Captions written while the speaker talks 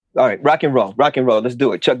All right, rock and roll. Rock and roll. Let's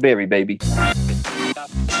do it. Chuck Berry, baby.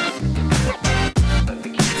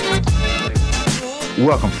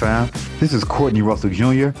 Welcome, fam. This is Courtney Russell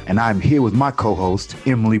Jr., and I'm here with my co-host,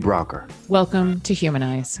 Emily Browker. Welcome to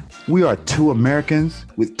Humanize. We are two Americans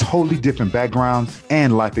with totally different backgrounds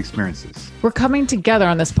and life experiences. We're coming together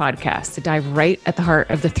on this podcast to dive right at the heart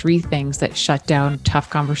of the three things that shut down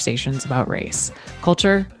tough conversations about race: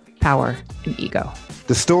 culture, power, and ego.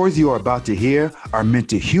 The stories you are about to hear are meant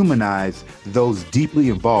to humanize those deeply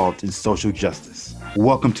involved in social justice.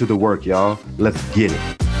 Welcome to the work, y'all. Let's get it.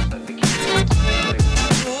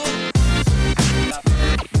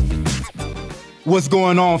 What's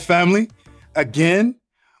going on, family? Again,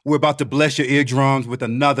 we're about to bless your eardrums with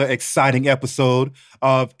another exciting episode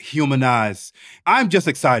of Humanize. I'm just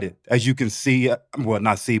excited, as you can see, well,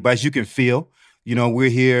 not see, but as you can feel. You know, we're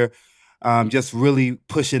here just really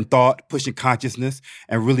pushing thought, pushing consciousness,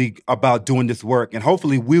 and really about doing this work. And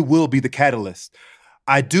hopefully we will be the catalyst.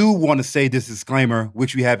 I do want to say this disclaimer,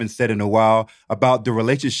 which we haven't said in a while, about the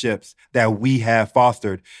relationships that we have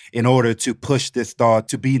fostered in order to push this thought,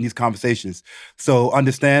 to be in these conversations. So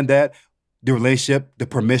understand that the relationship, the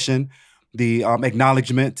permission, the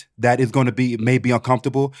acknowledgement that is going to be, may be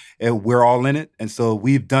uncomfortable, and we're all in it. And so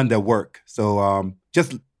we've done that work. So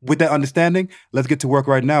just with that understanding, let's get to work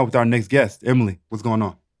right now with our next guest. Emily, what's going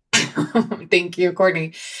on? Thank you,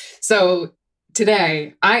 Courtney. So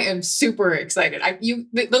today, I am super excited.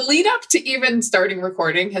 The lead up to even starting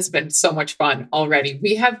recording has been so much fun already.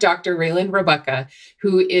 We have Dr. Reiland Rabaka,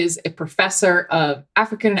 who is a professor of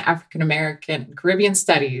African and African-American Caribbean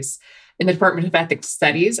Studies in the Department of Ethnic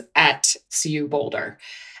Studies at CU Boulder.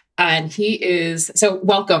 And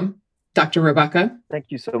welcome, Dr. Rabaka. Thank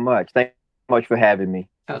you so much. Thank you so much for having me.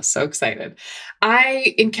 Oh, so excited.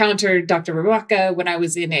 I encountered Dr. Rabaka when I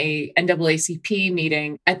was in a NAACP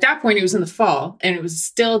meeting. At that point, it was in the fall, and it was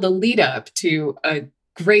still the lead up to a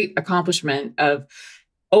great accomplishment of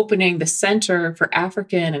opening the Center for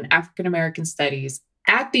African and African-American Studies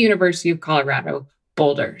at the University of Colorado,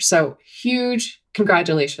 Boulder. So huge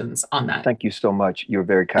congratulations on that. Thank you so much. You're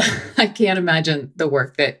very kind. I can't imagine the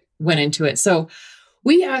work that went into it. So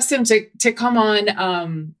we asked him to come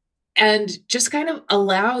on and just kind of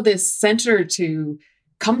allow this center to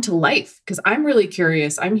come to life. Because I'm really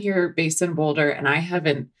curious. I'm here based in Boulder, and I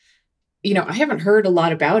haven't heard a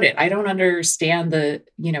lot about it. I don't understand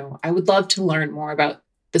I would love to learn more about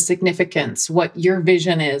the significance, what your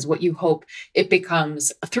vision is, what you hope it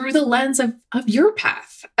becomes through the lens of your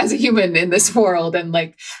path as a human in this world.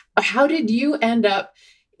 And how did you end up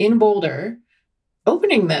in Boulder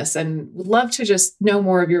opening this? And would love to just know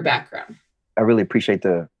more of your background. I really appreciate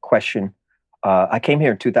the question. I came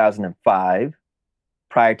here in 2005.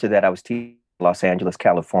 Prior to that, I was teaching in Los Angeles,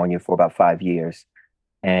 California for about 5 years.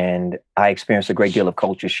 And I experienced a great deal of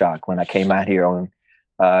culture shock when I came out here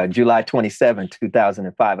on July 27,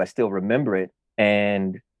 2005. I still remember it.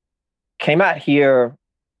 And came out here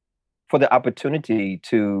for the opportunity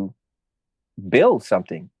to build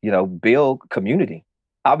something, build community.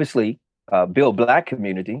 Obviously, build Black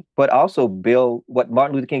community, but also build what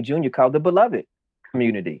Martin Luther King Jr. called the beloved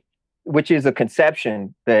community, which is a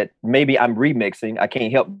conception that maybe I'm remixing. I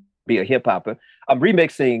can't help be a hip hopper. I'm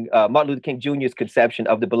remixing Martin Luther King Jr.'s conception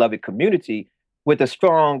of the beloved community with a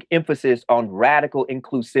strong emphasis on radical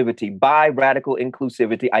inclusivity. By radical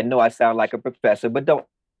inclusivity, I know I sound like a professor, but don't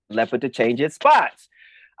let it to change its spots.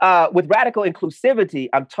 With radical inclusivity,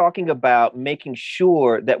 I'm talking about making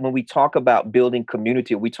sure that when we talk about building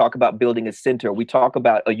community, we talk about building a center, we talk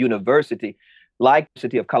about a university like the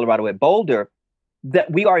University of Colorado at Boulder,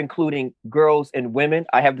 that we are including girls and women.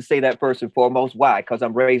 I have to say that first and foremost. Why? Because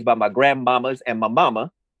I'm raised by my grandmamas and my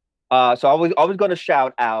mama. So I always going to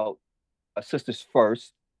shout out sisters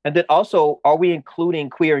first. And then also, are we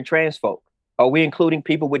including queer and trans folk? Are we including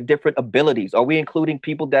people with different abilities? Are we including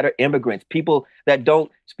people that are immigrants, people that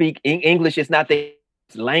don't speak English? It's not their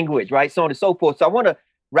language, right? So on and so forth. So I want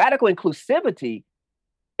radical inclusivity.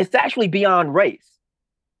 It's actually beyond race,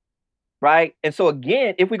 right? And so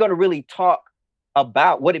again, if we're going to really talk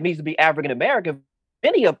about what it means to be African-American,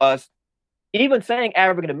 many of us, even saying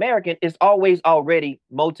African-American, is always already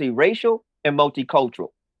multiracial and multicultural.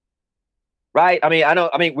 Right?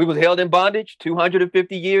 We was held in bondage,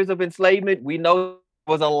 250 years of enslavement. We know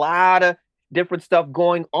there was a lot of different stuff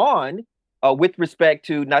going on with respect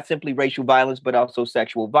to not simply racial violence, but also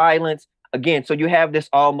sexual violence. Again, so you have this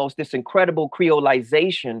incredible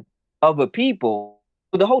creolization of a people.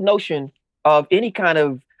 The whole notion of any kind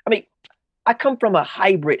of, I come from a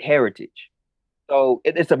hybrid heritage. So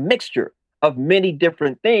it's a mixture of many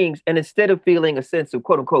different things. And instead of feeling a sense of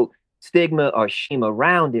quote unquote stigma or shame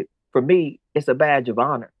around it, for me, it's a badge of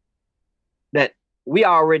honor. that we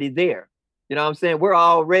are already there. You know what I'm saying? We're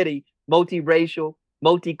already multiracial,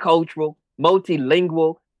 multicultural,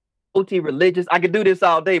 multilingual, multi-religious. I could do this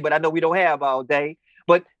all day, but I know we don't have all day.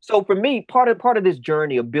 But so for me, part of this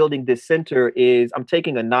journey of building this center is I'm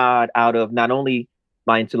taking a nod out of not only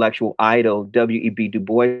my intellectual idol, W.E.B. Du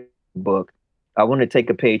Bois' book. I want to take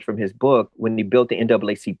a page from his book. When he built the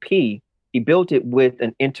NAACP, he built it with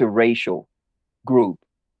an interracial group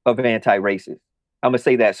of anti-racists. I'm gonna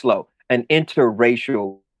say that slow. An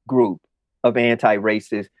interracial group of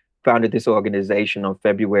anti-racists founded this organization on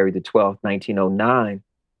February the 12th, 1909.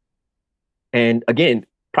 And again,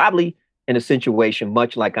 probably in a situation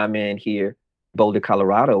much like I'm in here, Boulder,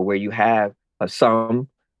 Colorado, where you have some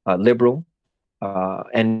liberal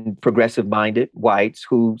and progressive-minded whites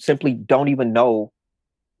who simply don't even know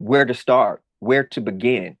where to start, where to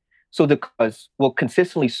begin. So the cause will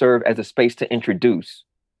consistently serve as a space to introduce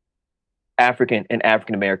African and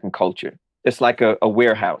African American culture. It's like a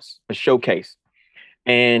warehouse, a showcase.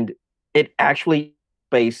 And it actually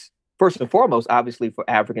space, first and foremost, obviously for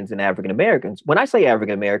Africans and African Americans. When I say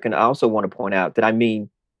African American, I also want to point out that I mean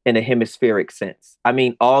in a hemispheric sense. I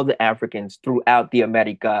mean all the Africans throughout the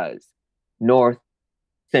Americas, North,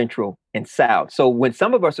 Central, and South. So when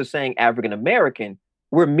some of us are saying African American,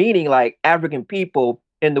 we're meaning like African people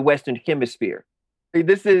in the Western Hemisphere.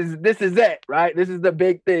 This is it, right? This is the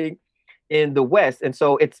big thing in the West. And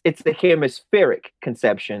so it's the hemispheric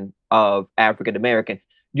conception of African American.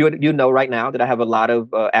 You know right now that I have a lot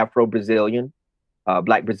of Afro-Brazilian,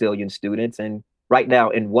 Black Brazilian students. And right now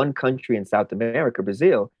in one country in South America,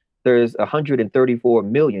 Brazil, there's 134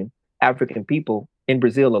 million African people in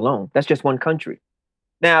Brazil alone. That's just one country.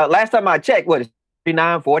 Now, last time I checked, what is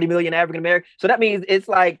 39, 40 million African Americans? So that means it's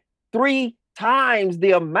like 3 times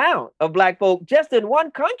the amount of Black folk just in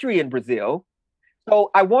one country in Brazil.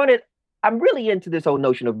 So I'm really into this whole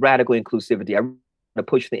notion of radical inclusivity. I want to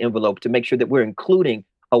push the envelope to make sure that we're including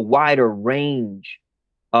a wider range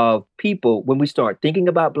of people when we start thinking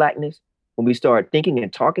about Blackness, when we start thinking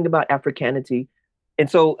and talking about Africanity. And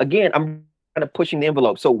so, again, I'm kind of pushing the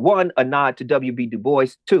envelope. So 1, a nod to W.B. Du Bois.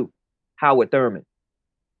 2, Howard Thurman,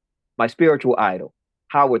 my spiritual idol,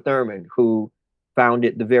 Howard Thurman, who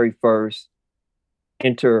founded the very first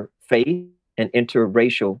interfaith and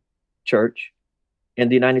interracial church in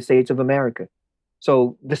the United States of America.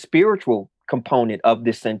 So the spiritual component of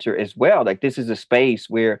this center as well, like this is a space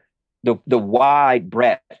where the wide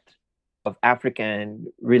breadth of African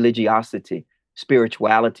religiosity,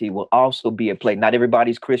 spirituality will also be at play. Not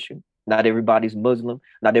everybody's Christian, not everybody's Muslim,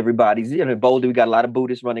 not everybody's, in Boulder, we got a lot of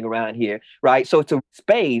Buddhists running around here, right? So it's a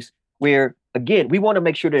space where, again, we want to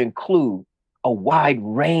make sure to include a wide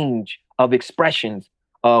range of expressions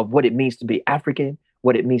of what it means to be African,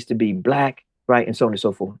 what it means to be Black, right? And so on and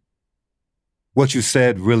so forth. What you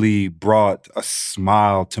said really brought a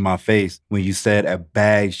smile to my face when you said a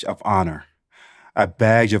badge of honor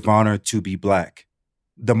to be Black.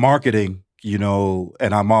 The marketing,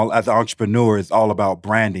 and I'm all, as an entrepreneur, it's all about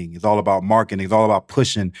branding. It's all about marketing. It's all about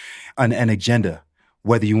pushing an agenda.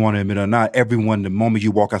 Whether you want to admit it or not, everyone, the moment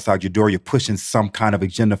you walk outside your door, you're pushing some kind of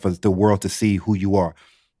agenda for the world to see who you are.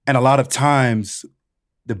 And a lot of times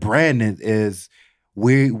the branding is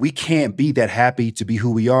we can't be that happy to be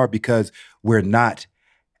who we are because we're not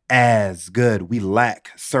as good. We lack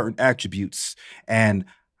certain attributes. And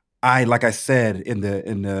like I said in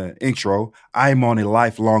the intro, I'm on a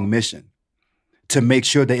lifelong mission to make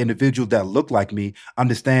sure that individuals that look like me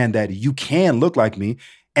understand that you can look like me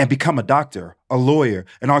and become a doctor, a lawyer,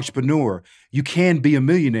 an entrepreneur. You can be a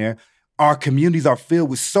millionaire. Our communities are filled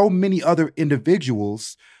with so many other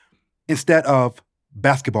individuals instead of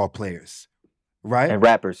basketball players, right? And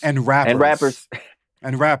rappers. And rappers.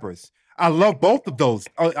 I love both of those.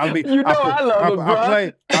 I mean, I love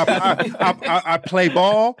it, I play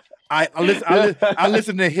ball. I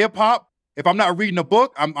listen to hip hop. If I'm not reading a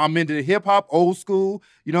book, I'm into the hip hop, old school.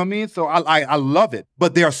 You know what I mean? So I love it.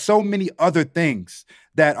 But there are so many other things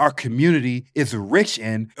that our community is rich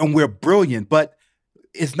in, and we're brilliant. But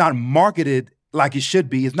it's not marketed like it should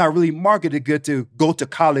be. It's not really marketed good to go to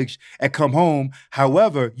college and come home.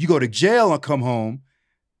 However, you go to jail and come home,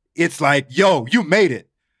 it's like, yo, you made it.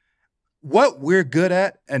 What we're good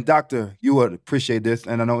at, and Doctor, you would appreciate this,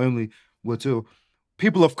 and I know Emily will too,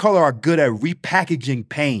 people of color are good at repackaging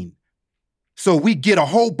pain. So we get a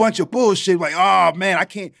whole bunch of bullshit like, oh man, I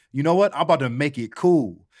can't, you know what? I'm about to make it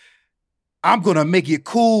cool. I'm going to make it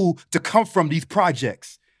cool to come from these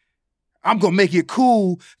projects. I'm going to make it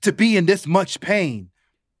cool to be in this much pain.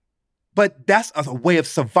 But that's a way of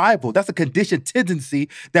survival. That's a conditioned tendency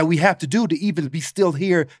that we have to do to even be still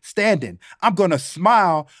here standing. I'm going to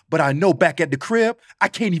smile, but I know back at the crib, I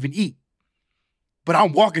can't even eat. But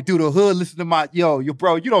I'm walking through the hood, listening to my, yo,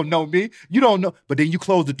 bro, you don't know me. You don't know. But then you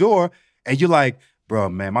close the door and you're like, bro,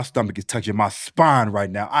 man, my stomach is touching my spine right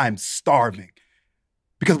now. I'm starving.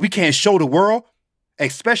 Because we can't show the world,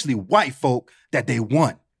 especially white folk, that they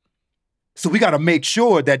won. So we got to make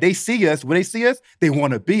sure that they see us. When they see us, they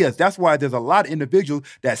want to be us. That's why there's a lot of individuals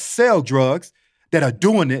that sell drugs that are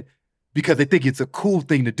doing it because they think it's a cool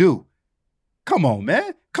thing to do. Come on,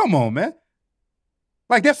 man. Come on, man.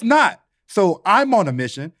 Like, that's not. So I'm on a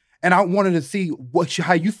mission, and I wanted to see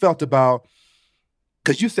how you felt about,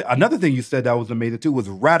 because you said, another thing you said that was amazing too was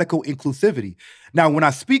radical inclusivity. Now, when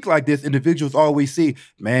I speak like this, individuals always see,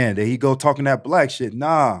 man, there he go talking that black shit.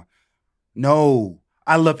 Nah, no.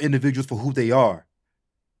 I love individuals for who they are.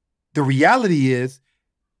 The reality is,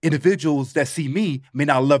 individuals that see me may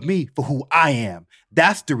not love me for who I am.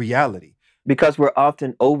 That's the reality. Because we're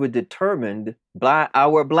often overdetermined by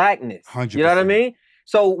our blackness. 100%. You know what I mean?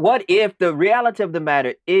 So what if the reality of the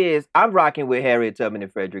matter is I'm rocking with Harriet Tubman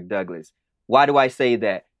and Frederick Douglass? Why do I say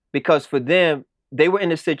that? Because for them, they were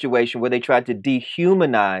in a situation where they tried to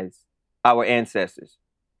dehumanize our ancestors.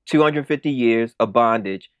 250 years of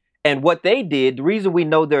bondage. And what they did, the reason we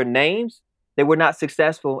know their names, they were not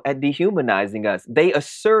successful at dehumanizing us. They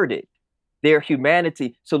asserted their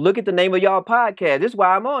humanity. So look at the name of y'all podcast. This is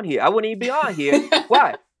why I'm on here. I wouldn't even be on here.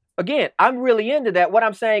 Why? Again, I'm really into that. What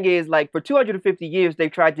I'm saying is, like, for 250 years, they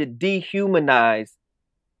tried to dehumanize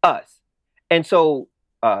us. And so,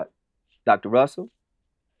 Dr. Russell,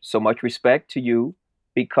 so much respect to you,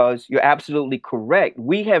 because you're absolutely correct.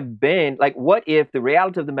 We have been, like, what if the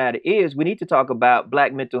reality of the matter is we need to talk about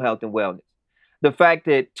Black mental health and wellness? The fact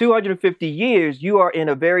that 250 years, you are in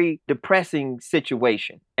a very depressing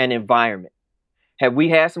situation and environment. Have we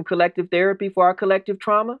had some collective therapy for our collective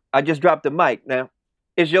trauma? I just dropped the mic. Now,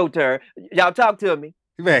 it's your turn. Y'all talk to me.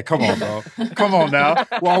 Man, come on, bro. Come on now.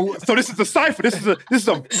 Well, so this is a cipher. This is a.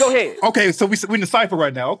 Go ahead. Okay, so we're in the cipher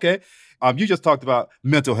right now. Okay. You just talked about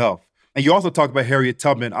mental health. And you also talked about Harriet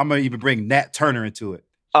Tubman. I'm going to even bring Nat Turner into it.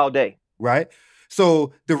 All day. Right?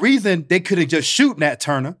 So the reason they couldn't just shoot Nat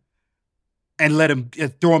Turner and let him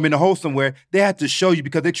throw him in a hole somewhere, they had to show you,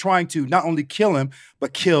 because they're trying to not only kill him,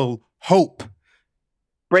 but kill hope.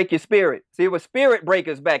 Break your spirit. See, it was spirit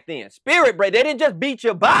breakers back then. Spirit break. They didn't just beat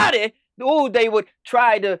your body. Ooh, they would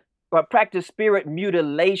try to practice spirit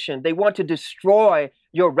mutilation. They want to destroy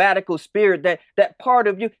your radical spirit, that part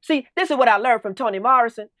of you. See, this is what I learned from Toni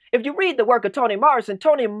Morrison. If you read the work of Toni Morrison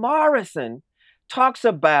talks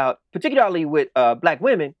about, particularly with Black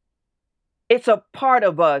women, it's a part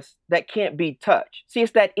of us that can't be touched. See,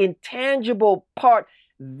 it's that intangible part,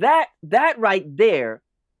 that right there.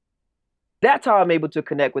 That's how I'm able to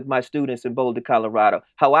connect with my students in Boulder, Colorado.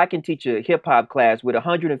 How I can teach a hip hop class with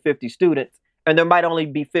 150 students, and there might only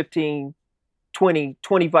be 15, 20,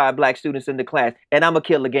 25 Black students in the class, and I'm going to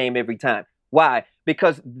kill the game every time. Why?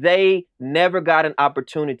 Because they never got an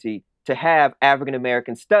opportunity to have African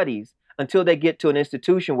American studies until they get to an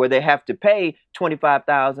institution where they have to pay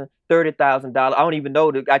 $25,000, $30,000. I don't even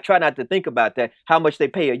know. I try not to think about that, how much they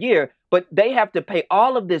pay a year, but they have to pay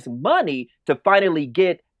all of this money to finally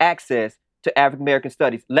get access to African American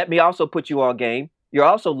studies. Let me also put you on game. You're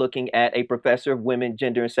also looking at a professor of women,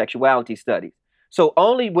 gender, and sexuality studies. So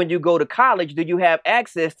only when you go to college do you have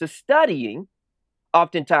access to studying,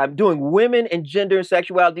 oftentimes doing women and gender and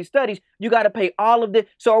sexuality studies. You got to pay all of this.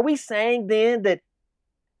 So are we saying then that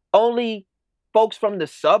only folks from the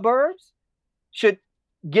suburbs should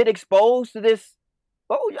get exposed to this?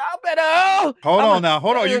 Oh, y'all better. Oh,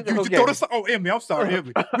 hold on. You throw the. Oh, Emily, I'm sorry,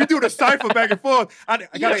 Emily. We do the cipher back and forth. I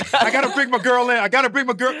gotta bring my girl in. I gotta bring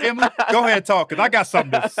my girl. Emily, go ahead, talk, because I got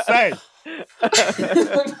something to say.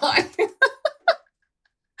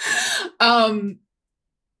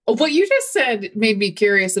 What you just said made me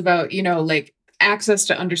curious about, like access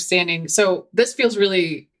to understanding. So this feels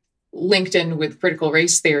really linked in with critical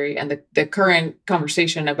race theory and the current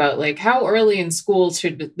conversation about like how early in school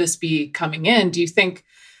should this be coming in? Do you think,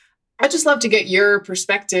 I'd just love to get your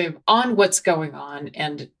perspective on what's going on.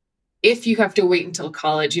 And if you have to wait until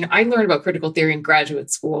college, I learned about critical theory in graduate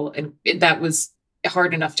school, and that was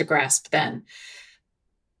hard enough to grasp then.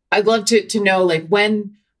 I'd love to know like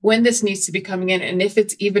when this needs to be coming in, and if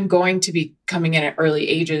it's even going to be coming in at early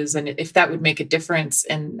ages, and if that would make a difference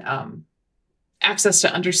in access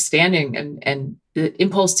to understanding and the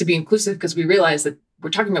impulse to be inclusive, because we realize that we're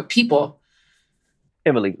talking about people.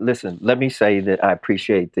 Emily, listen, let me say that I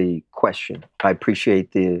appreciate the question. I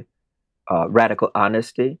appreciate the radical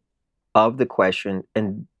honesty of the question.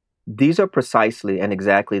 And these are precisely and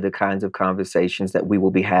exactly the kinds of conversations that we will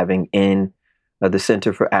be having in of the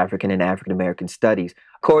Center for African and African American Studies.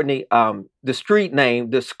 Courtney, the discrete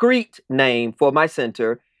name for my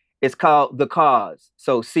center is called The Cause.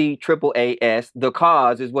 So CAAS, The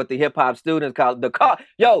Cause is what the hip hop students call it. The cause.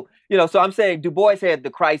 Yo, so I'm saying Du Bois had the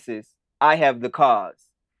crisis. I have the cause,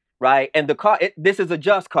 right? And this is a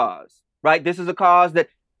just cause, right? This is a cause that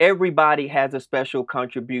everybody has a special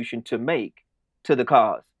contribution to make to the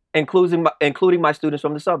cause, including my students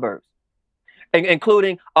from the suburbs,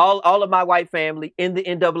 including all of my white family in the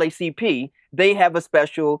NAACP. They have a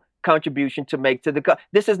special contribution to make to the cause.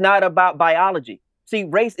 This is not about biology. See,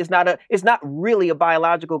 race is not really a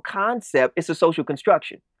biological concept. It's a social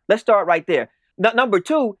construction. Let's start right there. Number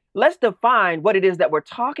two, let's define what it is that we're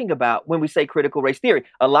talking about when we say critical race theory.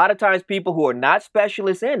 A lot of times people who are not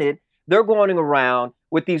specialists in it, they're going around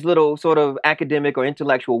with these little sort of academic or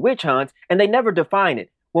intellectual witch hunts, and they never define it.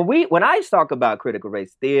 When I talk about critical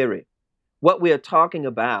race theory, what we are talking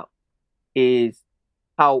about is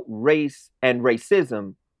how race and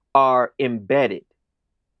racism are embedded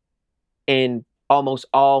in almost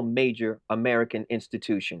all major American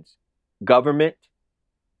institutions: government,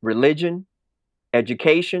 religion,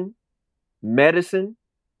 education, medicine.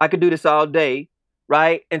 I could do this all day,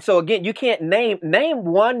 right? And so again, you can't name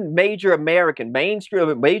one major American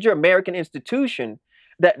institution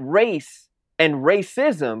that race and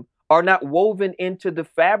racism are not woven into the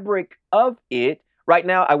fabric of it. Right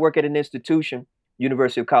now, I work at an institution,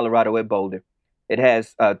 University of Colorado at Boulder. It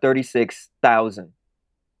has 36,000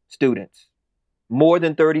 students, more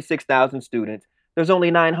than 36,000 students. There's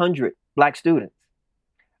only 900 Black students.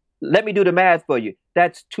 Let me do the math for you.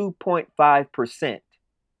 That's 2.5%.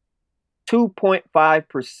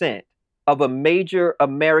 2.5% of a major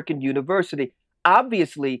American university.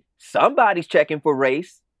 Obviously, somebody's checking for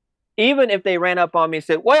race. Even if they ran up on me and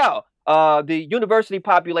said, well, the university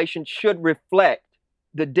population should reflect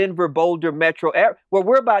the Denver Boulder metro area, where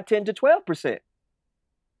we're about 10 to 12%.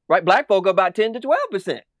 Right? Black folk are about 10 to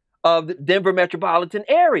 12% of the Denver metropolitan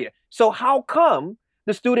area. So how come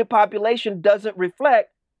the student population doesn't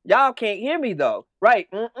reflect? Y'all can't hear me though, right?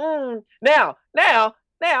 Now,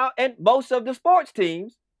 and most of the sports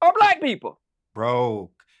teams are Black people, bro.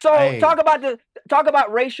 So hey, talk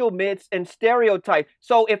about racial myths and stereotypes.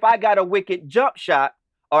 So if I got a wicked jump shot,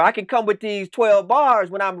 or I can come with these 12 bars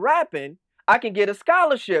when I'm rapping, I can get a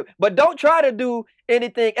scholarship. But don't try to do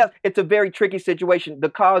anything else. It's a very tricky situation. The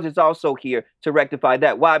cause is also here to rectify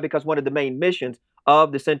that. Why? Because one of the main missions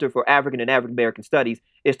of the Center for African and African American Studies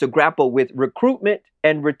is to grapple with recruitment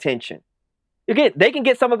and retention. Again, they can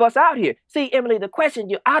get some of us out here. See, Emily, the question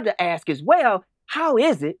you ought to ask is, well, how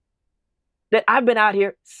is it that I've been out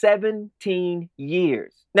here 17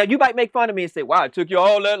 years? Now, you might make fun of me and say, wow, it took you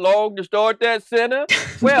all that long to start that center?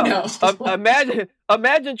 Well,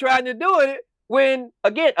 imagine trying to do it when,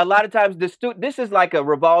 again, a lot of times this is like a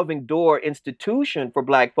revolving door institution for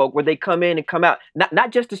Black folk where they come in and come out.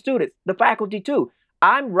 Not just the students, the faculty too.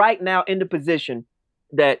 I'm right now in the position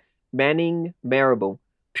that Manning Marable,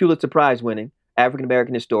 Pulitzer Prize winning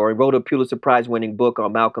African-American historian, wrote a Pulitzer Prize winning book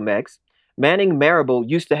on Malcolm X. Manning Marable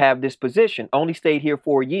used to have this position, only stayed here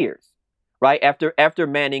 4 years, right? After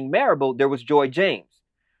Manning Marable, there was Joy James,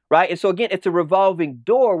 right? And so again, it's a revolving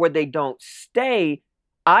door where they don't stay.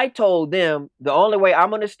 I told them the only way I'm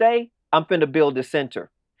going to stay, I'm going to build a center.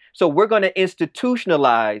 So we're going to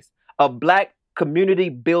institutionalize a Black community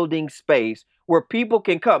building space where people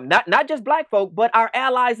can come, not just Black folk, but our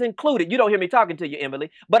allies included. You don't hear me talking to you, Emily,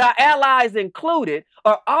 but our allies included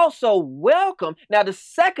are also welcome. Now, the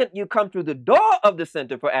second you come through the door of the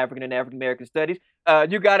Center for African and African American Studies,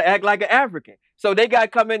 you got to act like an African. So they got to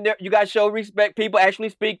come in there. You got to show respect. People actually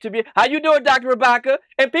speak to me. How you doing, Dr. Rabaka?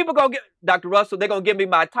 And people going to get, Dr. Russell, they're going to give me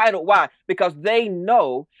my title. Why? Because they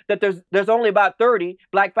know that there's only about 30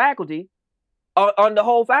 Black faculty on the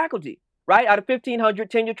whole faculty. Right? Out of 1,500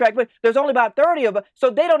 tenure track, there's only about 30 of us.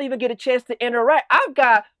 So they don't even get a chance to interact. I've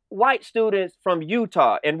got white students from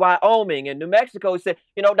Utah and Wyoming and New Mexico who say,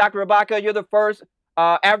 Dr. Rabaka, you're the first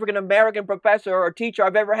African-American professor or teacher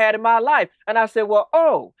I've ever had in my life. And I said, well,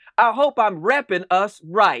 I hope I'm repping us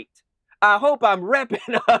right. I hope I'm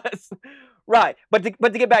repping us right. But to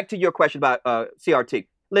get back to your question about CRT,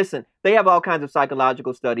 listen, they have all kinds of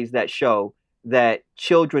psychological studies that show that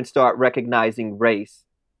children start recognizing race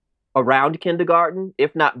around kindergarten,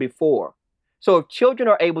 if not before. So if children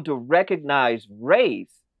are able to recognize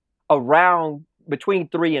race around between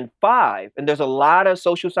 3 and 5, and there's a lot of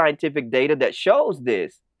social scientific data that shows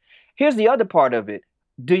this, here's the other part of it.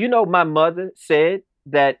 Do you know my mother said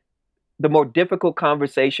that the more difficult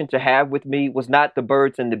conversation to have with me was not the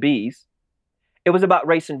birds and the bees. It was about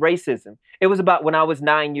race and racism. It was about when I was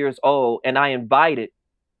 9 years old and I invited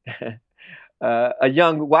a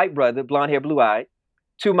young white brother, blonde hair, blue eyed,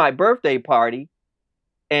 to my birthday party,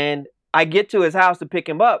 and I get to his house to pick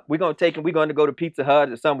him up. We're gonna take him. We're going to go to Pizza Hut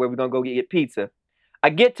or somewhere. We're gonna go get pizza. I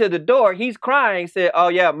get to the door. He's crying. Said, "Oh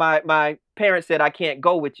yeah, my parents said I can't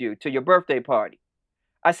go with you to your birthday party."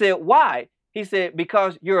 I said, "Why?" He said,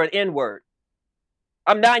 "Because you're an N-word."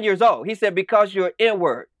 I'm 9 years old. He said, "Because you're an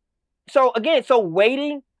N-word." So again, so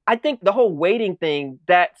waiting. I think the whole waiting thing.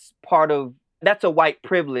 That's a white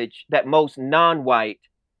privilege that most non-white,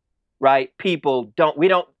 right, people don't. We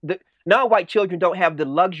don't. Non-white children don't have the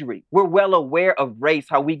luxury. We're well aware of race,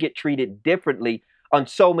 how we get treated differently on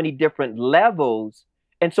so many different levels.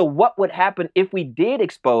 And so what would happen if we did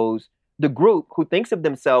expose the group who thinks of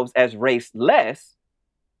themselves as raceless,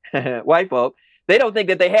 white folk? They don't think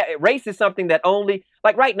that race is something that only,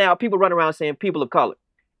 like right now, people run around saying people of color.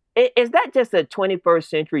 Is that just a 21st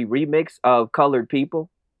century remix of colored people?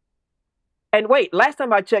 And wait, last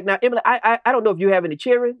time I checked, now, Emily, I don't know if you have any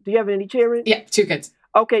children. Do you have any children? Yeah, 2 kids.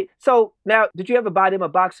 Okay, so now, did you ever buy them a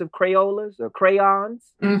box of Crayolas or crayons?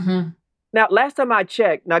 Mm-hmm. Now, last time I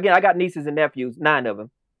checked, now again, I got nieces and nephews, 9 of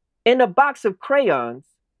them. In a box of crayons,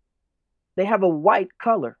 they have a white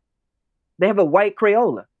color. They have a white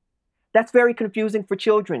Crayola. That's very confusing for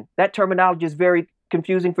children. That terminology is very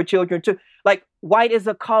confusing for children too. Like, white is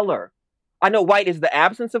a color. I know white is the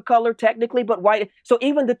absence of color technically, but white. So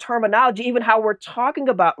even the terminology, even how we're talking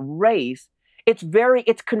about race,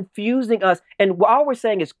 it's confusing us. And all we're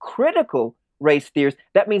saying is critical race theories.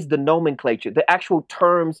 That means the nomenclature, the actual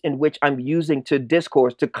terms in which I'm using to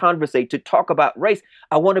discourse, to conversate, to talk about race.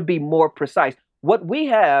 I want to be more precise. What we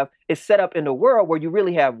have is set up in a world where you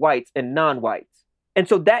really have whites and non-whites. And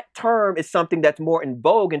so that term is something that's more in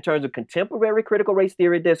vogue in terms of contemporary critical race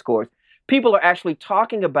theory discourse. People are actually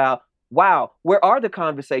talking about, wow, where are the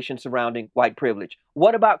conversations surrounding white privilege?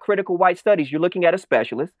 What about critical white studies? You're looking at a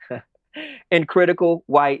specialist in critical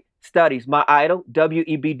white studies. My idol,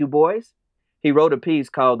 W.E.B. Du Bois, he wrote a piece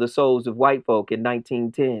called The Souls of White Folk in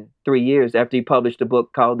 1910, 3 years after he published a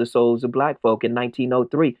book called The Souls of Black Folk in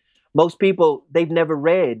 1903. Most people, they've never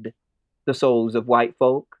read The Souls of White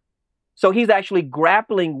Folk. So he's actually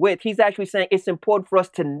he's actually saying it's important for us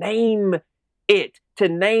to name it, to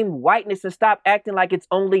name whiteness and stop acting like it's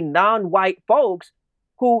only non-white folks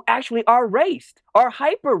who actually are raced, are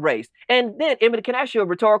hyper-raced. And then, Emily, can I ask you a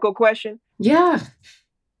rhetorical question? Yeah.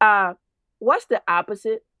 What's the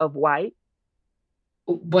opposite of white?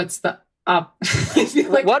 What's the I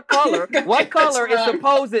feel like What color is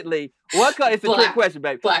supposedly, what color? It's a trick question,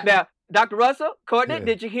 baby. Black. Now, Dr. Russell, Courtney, Yeah.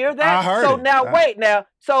 did you hear that? I heard so it. now, wait, now.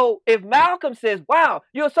 So if Malcolm says, wow,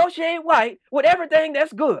 you associate white with everything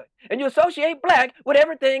that's good, and you associate black with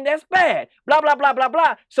everything that's bad, blah, blah, blah, blah,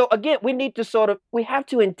 blah. So again, we have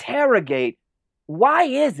to interrogate, why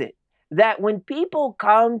is it that when people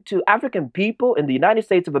come to African people in the United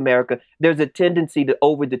States of America, there's a tendency to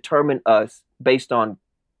overdetermine us based on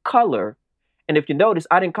color? And if you notice,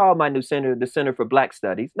 I didn't call my new center the Center for Black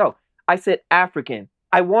Studies. No, I said African.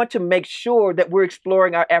 I want to make sure that we're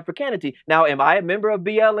exploring our Africanity. Now, am I a member of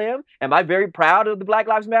BLM? Am I very proud of the Black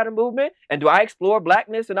Lives Matter movement? And do I explore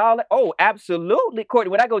blackness and all that? Oh, absolutely.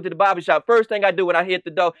 Courtney, when I go to the barbershop, first thing I do when I hit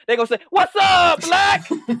the door, they're going to say, "What's up, black?"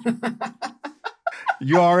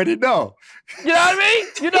 You already know. You know what I mean?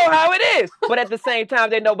 You know how it is. But at the same time,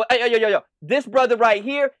 they know, but yo, this brother right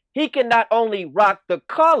here, he can not only rock the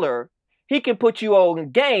color, he can put you on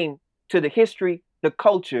game to the history, the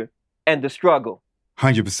culture, and the struggle.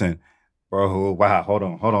 100%. Bro, wow, hold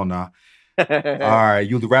on now. All right,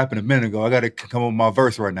 you were rapping a minute ago. I got to come up with my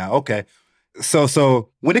verse right now. Okay. So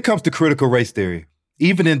when it comes to critical race theory,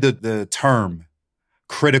 even in the term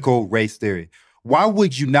critical race theory, why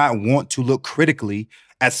would you not want to look critically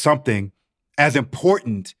at something as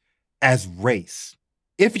important as race?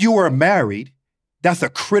 If you are married, that's a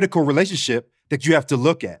critical relationship that you have to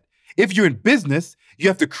look at. If you're in business, you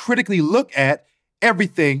have to critically look at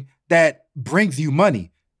everything that brings you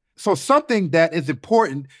money. So something that is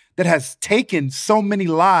important that has taken so many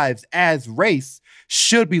lives as race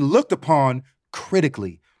should be looked upon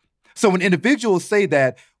critically. So when individuals say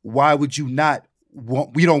that, why would you not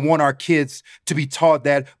we don't want our kids to be taught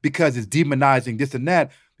that because it's demonizing this and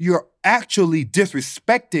that, you're actually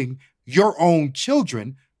disrespecting your own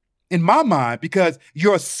children, in my mind, because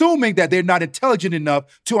you're assuming that they're not intelligent enough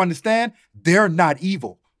to understand they're not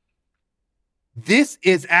evil. This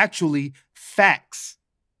is actually facts.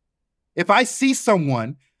 If I see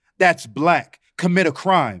someone that's black commit a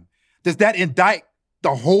crime, does that indict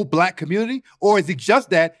the whole black community? Or is it just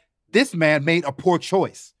that this man made a poor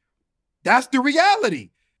choice? That's the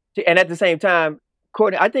reality. And at the same time,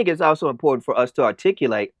 Courtney, I think it's also important for us to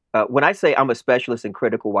articulate when I say I'm a specialist in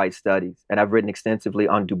critical white studies, and I've written extensively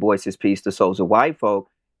on Du Bois's piece, The Souls of White Folk,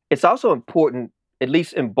 it's also important, at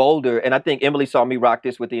least in Boulder, and I think Emily saw me rock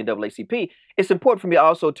this with the NAACP, it's important for me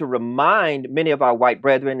also to remind many of our white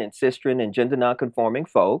brethren and cisgen and gender nonconforming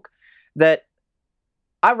folk that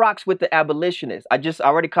I rocks with the abolitionists. I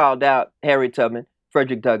already called out Harriet Tubman,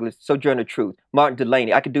 Frederick Douglass, Sojourner Truth, Martin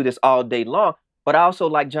Delany. I could do this all day long, but I also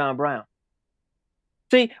like John Brown.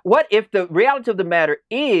 See, what if the reality of the matter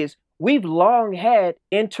is we've long had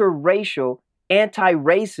interracial,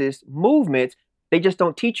 anti-racist movements. They just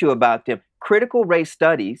don't teach you about them. Critical race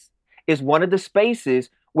studies is one of the spaces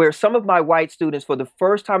where some of my white students, for the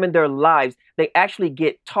first time in their lives, they actually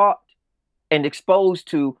get taught and exposed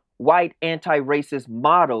to white anti-racist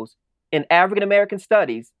models in African American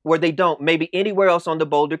studies where they don't maybe anywhere else on the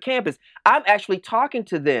Boulder campus. I'm actually talking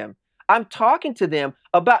to them. I'm talking to them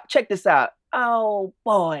about, check this out. Oh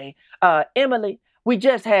boy, Emily, we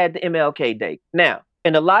just had the MLK Day. Now,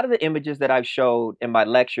 in a lot of the images that I've showed in my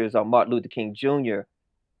lectures on Martin Luther King Jr.,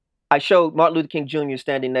 I showed Martin Luther King Jr.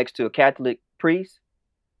 standing next to a Catholic priest,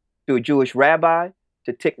 to a Jewish rabbi,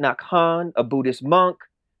 to Thich Nhat Hanh, a Buddhist monk.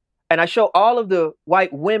 And I show all of the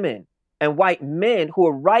white women and white men who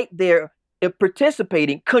are right there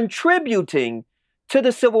participating, contributing to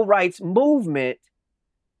the civil rights movement.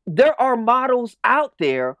 There are models out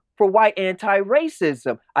there for white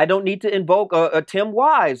anti-racism. I don't need to invoke a Tim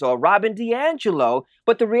Wise or Robin DiAngelo,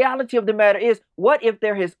 but the reality of the matter is, what if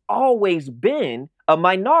there has always been a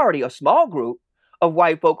minority, a small group of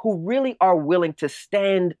white folk who really are willing to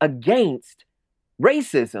stand against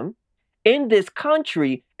racism in this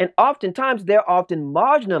country, and oftentimes they're often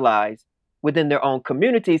marginalized within their own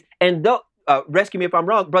communities. And rescue me if I'm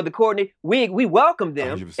wrong, Brother Courtney, we welcome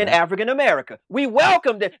them 100%. in African America. We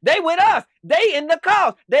welcome them. They with us. They in the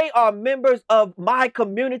cause. They are members of my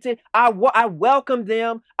community. I welcome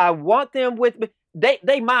them. I want them with me.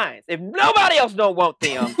 They mines. If nobody else don't want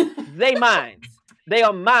them, they mines. They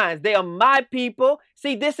are mines. They are my people.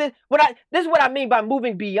 See, this is what I mean by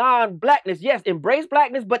moving beyond blackness. Yes, embrace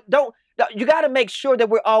blackness, but you got to make sure that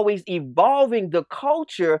we're always evolving the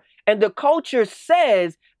culture. And the culture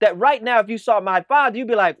says that right now, if you saw my father, you'd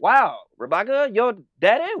be like, wow, Rabaka, your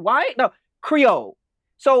daddy, white? No, Creole.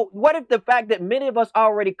 So what if the fact that many of us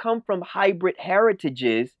already come from hybrid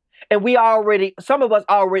heritages, and we got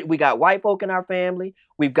white folk in our family,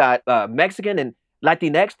 we've got Mexican and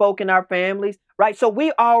Latinx folk in our families, right? So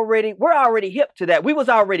we're already hip to that. We was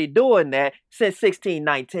already doing that since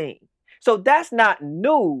 1619. So that's not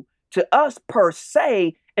new to us per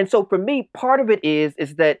se. And so for me, part of it is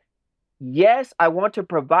that, yes, I want to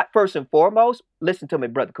provide, first and foremost, listen to me,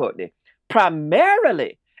 Brother Courtney,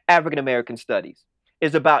 primarily African-American studies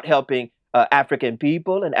is about helping African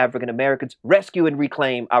people and African Americans rescue and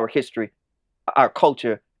reclaim our history, our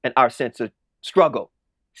culture, and our sense of struggle.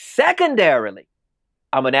 Secondarily,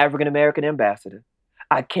 I'm an African American ambassador.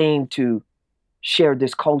 I came to share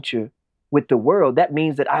this culture with the world. That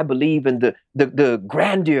means that I believe in the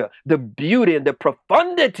grandeur, the beauty, and the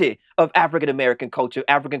profundity of African American culture,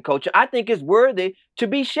 African culture. I think is worthy to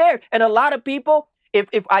be shared. And a lot of people,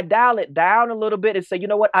 if I dial it down a little bit and say, you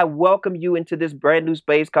know what, I welcome you into this brand new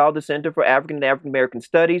space called the Center for African and African American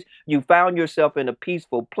Studies. You found yourself in a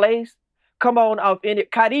peaceful place. Come on off in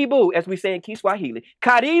it. Karibu, as we say in Kiswahili.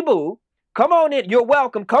 Karibu, come on in. You're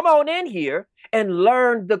welcome. Come on in here and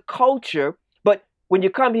learn the culture. But when you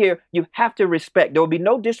come here, you have to respect. There will be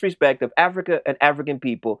no disrespect of Africa and African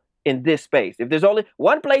people in this space. If there's only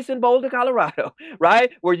one place in Boulder, Colorado,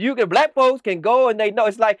 right, where black folks can go and they know,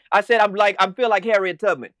 it's like I said, I feel like Harriet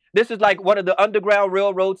Tubman. This is like one of the Underground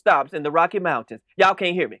Railroad stops in the Rocky Mountains. Y'all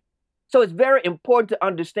can't hear me. So it's very important to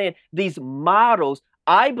understand these models.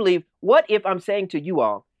 I believe, what if I'm saying to you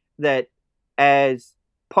all that as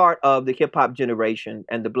part of the hip hop generation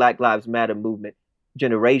and the Black Lives Matter movement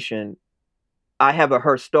generation, I have a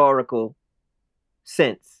historical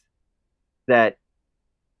sense that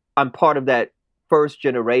I'm part of that first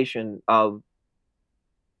generation of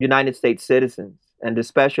United States citizens, and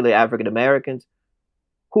especially African Americans,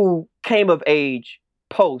 who came of age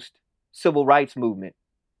post Civil Rights Movement,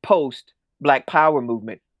 post Black Power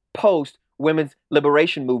Movement, post Women's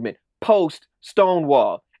Liberation Movement, post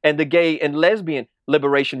Stonewall and the gay and lesbian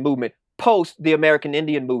liberation movement, post the American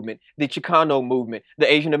Indian movement, the Chicano movement,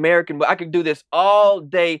 the Asian American. I could do this all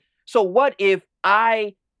day. So what if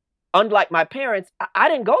unlike my parents, I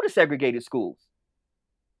didn't go to segregated schools?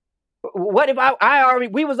 What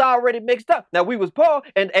if we was already mixed up? Now we was poor,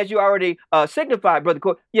 and as you already signified, Brother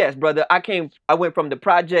Court, yes, brother, I went from the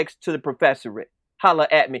projects to the professorate. Holla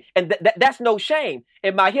at me. And that's no shame.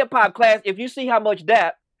 In my hip hop class, if you see how much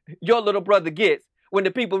dap your little brother gets, when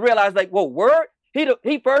the people realize, like, whoa, word,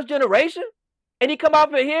 he first generation, and he come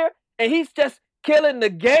up in here and he's just killing the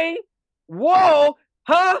game. Whoa,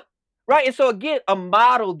 huh? Right. And so again, a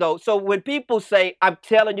model though. So when people say, I'm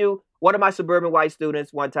telling you, one of my suburban white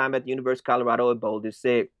students one time at the University of Colorado at Boulder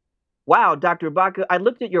said, wow, Dr. Rabaka, I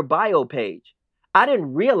looked at your bio page. I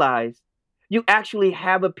didn't realize you actually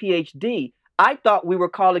have a PhD. I thought we were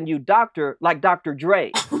calling you doctor like Dr.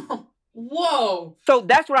 Dre. Whoa. So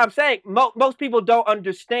that's what I'm saying. Most people don't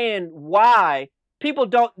understand why. They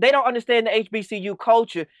don't understand the HBCU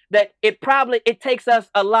culture, that it takes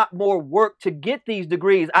us a lot more work to get these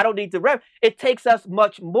degrees. I don't need to it takes us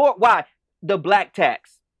much more. Why? The black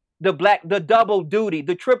tax, the double duty,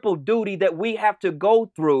 the triple duty that we have to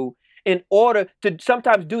go through in order to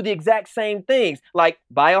sometimes do the exact same things, like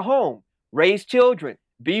buy a home, raise children,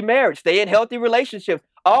 be married, stay in healthy relationships.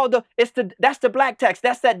 That's the black tax.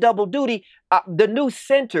 That's that double duty. The new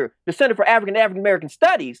center, the Center for African American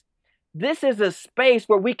Studies. This is a space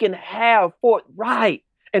where we can have forthright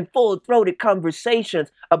and full-throated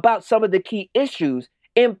conversations about some of the key issues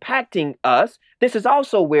impacting us. This is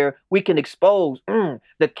also where we can expose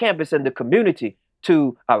the campus and the community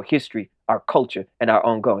to our history, our culture, and our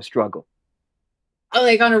ongoing struggle.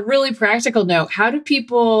 Like, on a really practical note, how do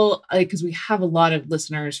people, because we have a lot of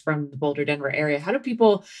listeners from the Boulder, Denver area, how do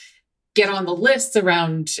people get on the lists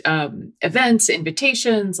around events,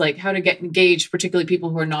 invitations, like how to get engaged, particularly people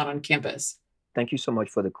who are not on campus? Thank you so much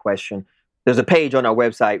for the question. There's a page on our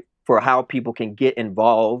website for how people can get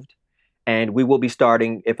involved. And we will be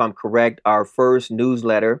starting, if I'm correct, our first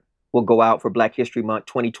newsletter will go out for Black History Month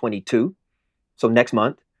 2022. So next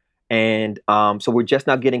month. And so we're just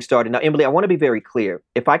now getting started. Now, Emily, I want to be very clear.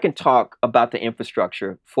 If I can talk about the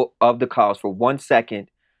infrastructure of the cause for 1 second.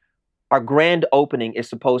 Our grand opening is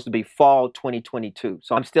supposed to be fall 2022.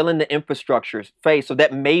 So I'm still in the infrastructure phase. So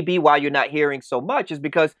that may be why you're not hearing so much, is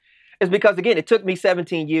because again, it took me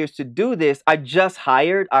 17 years to do this. I just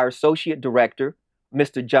hired our associate director,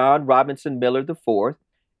 Mr. John Robinson Miller IV.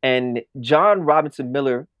 And John Robinson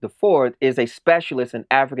Miller IV is a specialist in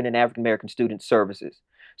African and African American student services.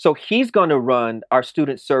 So he's going to run our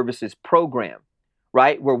student services program,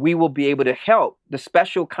 right? Where we will be able to help the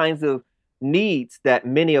special kinds of needs that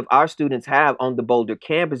many of our students have on the Boulder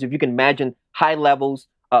campus. If you can imagine high levels,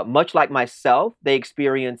 much like myself, they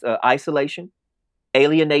experience isolation,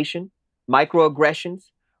 alienation, microaggressions,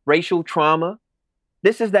 racial trauma.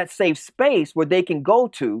 This is that safe space where they can go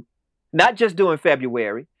to, not just during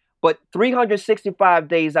February, but 365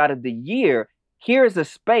 days out of the year. Here's a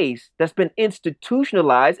space that's been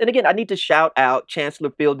institutionalized. And again, I need to shout out Chancellor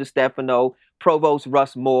Phil DeStefano, Provost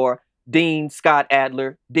Russ Moore, Dean Scott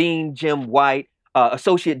Adler, Dean Jim White,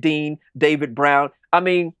 Associate Dean David Brown. I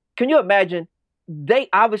mean, can you imagine? They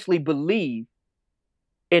obviously believe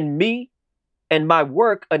in me and my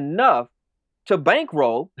work enough to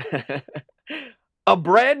bankroll a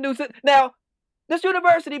brand new. Now, this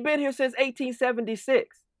university been here since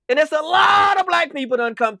 1876, and there's a lot of Black people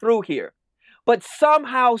done come through here. But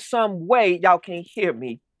somehow, some way, y'all can't hear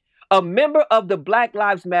me, a member of the Black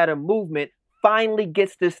Lives Matter movement finally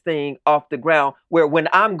gets this thing off the ground, where when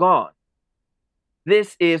I'm gone,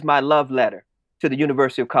 this is my love letter to the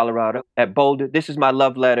University of Colorado at Boulder. This is my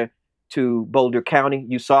love letter to Boulder County.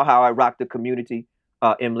 You saw how I rock the community,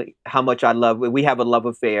 Emily, how much I love. We have a love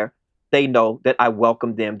affair. They know that I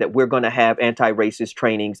welcome them, that we're going to have anti-racist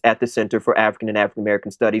trainings at the Center for African and African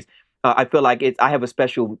American Studies. I feel like I have a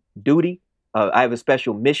special duty. I have a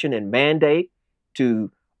special mission and mandate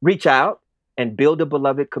to reach out and build a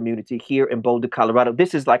beloved community here in Boulder, Colorado.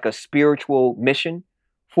 This is like a spiritual mission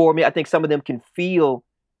for me. I think some of them can feel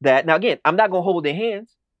that. Now, again, I'm not going to hold their hands.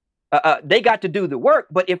 They got to do the work.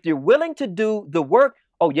 But if you're willing to do the work,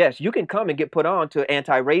 oh, yes, you can come and get put on to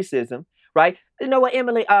anti-racism, right? You know what,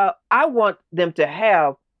 Emily? I want them to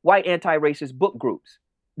have white anti-racist book groups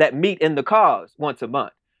that meet in the cause once a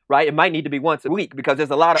month. Right? It might need to be once a week, because there's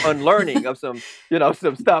a lot of unlearning of some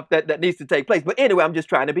stuff that needs to take place. But anyway, I'm just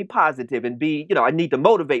trying to be positive and I need to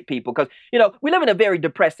motivate people, because, we live in a very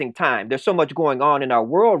depressing time. There's so much going on in our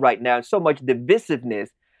world right now, and so much divisiveness.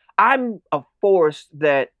 I'm a force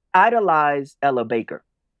that idolize Ella Baker.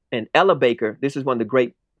 And Ella Baker, this is one of the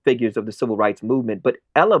great figures of the civil rights movement, but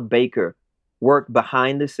Ella Baker worked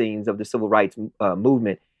behind the scenes of the civil rights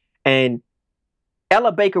movement. And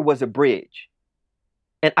Ella Baker was a bridge.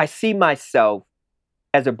 And I see myself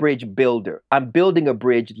as a bridge builder. I'm building a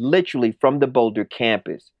bridge literally from the Boulder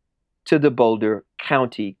campus to the Boulder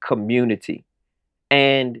County community.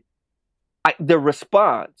 And the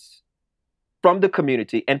response from the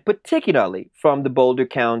community, and particularly from the Boulder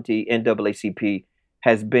County NAACP,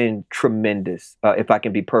 has been tremendous, if I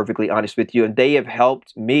can be perfectly honest with you. And they have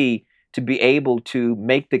helped me to be able to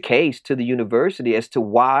make the case to the university as to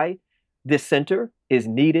why this center is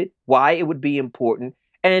needed, why it would be important.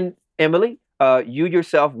 And Emily, you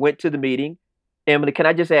yourself went to the meeting. Emily, can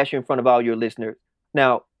I just ask you in front of all your listeners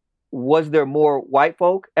now, was there more white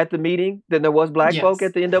folk at the meeting than there was black folk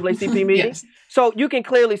at the NAACP meeting? Yes. So you can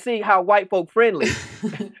clearly see how white folk friendly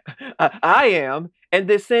I am. And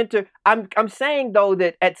this center, I'm saying though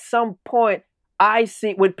that at some point I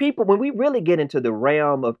see when we really get into the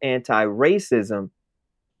realm of anti-racism,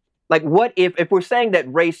 like what if we're saying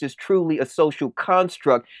that race is truly a social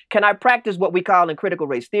construct, can I practice what we call in critical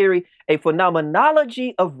race theory a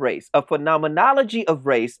phenomenology of race? A phenomenology of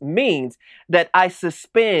race means that I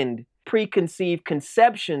suspend preconceived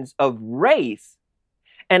conceptions of race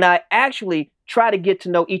and I actually try to get to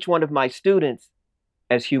know each one of my students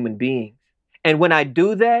as human beings. And when I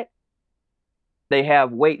do that, they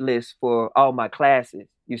have wait lists for all my classes.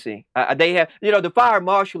 You see, they have, the fire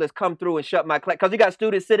marshal has come through and shut my class because you got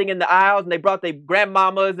students sitting in the aisles and they brought their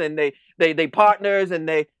grandmamas and they partners and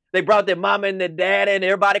they brought their mama and their dad and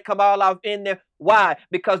everybody come all out in there. Why?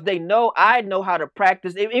 Because they know I know how to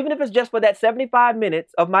practice, even if it's just for that 75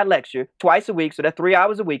 minutes of my lecture twice a week. So that's 3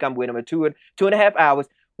 hours a week. I'm with them at 2.5 hours.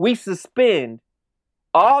 We suspend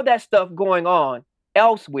all that stuff going on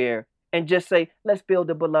elsewhere and just say, let's build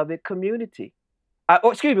a beloved community.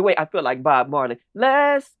 Excuse me, wait, I feel like Bob Marley.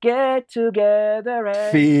 Let's get together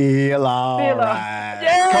and feel all right.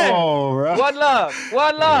 Yeah. Come on, bro.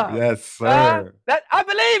 One love. Yes, sir. I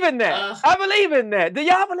believe in that. I believe in that. Do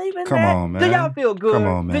y'all believe in that? Come on, man. Do y'all feel good? Come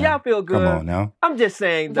on, man. Do y'all feel good? Come on now. I'm just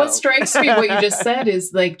saying, though. What strikes me, what you just said,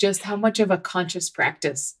 is like just how much of a conscious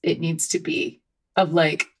practice it needs to be of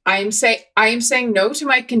like, I am saying no to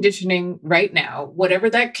my conditioning right now, whatever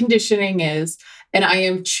that conditioning is, and I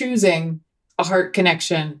am choosing a heart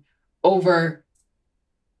connection over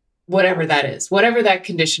whatever that is, whatever that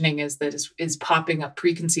conditioning is that is popping up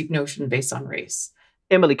preconceived notion based on race.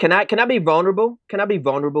 Emily, can I be vulnerable? Can I be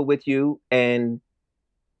vulnerable with you? And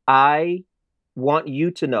I want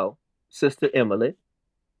you to know, Sister Emily,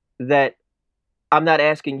 that I'm not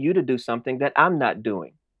asking you to do something that I'm not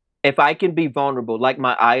doing. If I can be vulnerable, like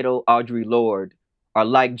my idol, Audre Lorde, or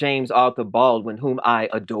like James Arthur Baldwin, whom I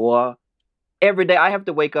adore, every day I have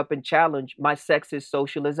to wake up and challenge my sexist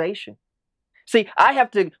socialization. See, I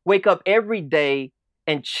have to wake up every day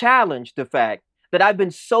and challenge the fact that I've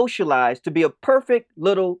been socialized to be a perfect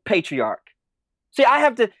little patriarch. See, I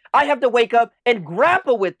have to wake up and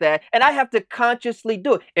grapple with that, and I have to consciously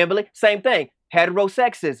do it. Emily, same thing.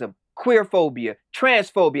 Heterosexism, queerphobia,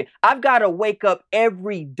 transphobia. I've got to wake up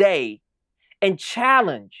every day and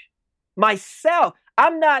challenge myself.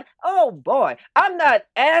 I'm not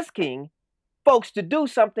asking folks to do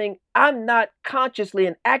something I'm not consciously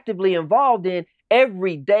and actively involved in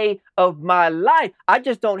every day of my life. I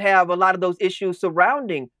just don't have a lot of those issues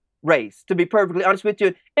surrounding race, to be perfectly honest with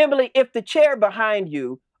you. Emily, if the chair behind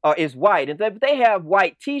you is white, and if they have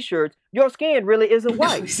white t-shirts, your skin really isn't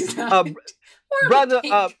white. Brother,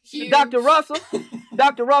 Dr.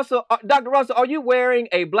 Russell, are you wearing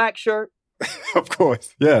a black shirt? Of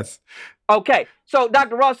course, yes. Okay, so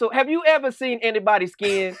Dr. Russell, have you ever seen anybody's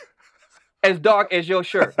skin as dark as your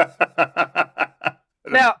shirt?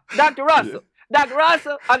 Now, Dr.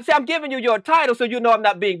 Russell, I'm giving you your title so you know I'm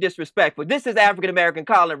not being disrespectful. This is African American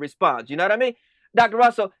call and response. You know what I mean? Dr.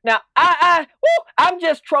 Russell, now I'm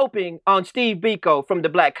just troping on Steve Biko from the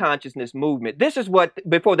Black Consciousness Movement. This is what,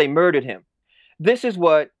 before they murdered him, this is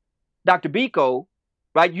what Dr. Biko,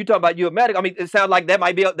 right? You talk about you a medical. I mean, it sounds like that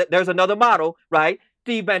might be, there's another model, right?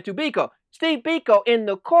 Steve Bantu Biko. Steve Biko in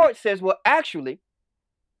the court says, well, actually,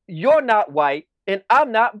 you're not white and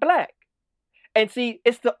I'm not black. And see,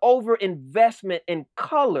 it's the overinvestment in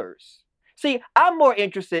colors. See, I'm more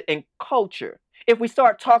interested in culture. If we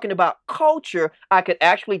start talking about culture, I could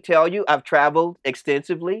actually tell you I've traveled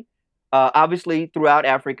extensively, obviously throughout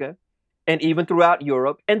Africa and even throughout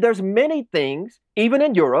Europe. And there's many things, even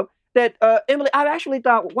in Europe, that, Emily, I've actually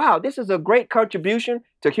thought, wow, this is a great contribution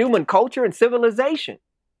to human culture and civilization,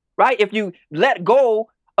 right? If you let go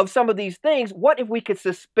of some of these things, what if we could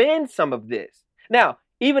suspend some of this? Now,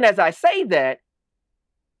 even as I say that,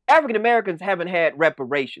 African Americans haven't had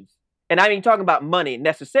reparations. And I ain't talking about money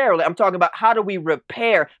necessarily. I'm talking about how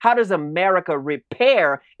does America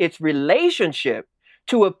repair its relationship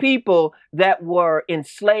to a people that were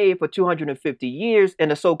enslaved for 250 years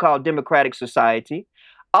in a so-called democratic society.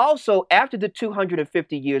 Also, after the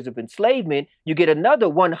 250 years of enslavement, you get another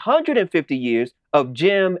 150 years of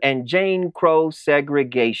Jim and Jane Crow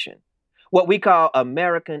segregation, what we call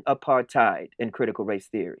American apartheid in critical race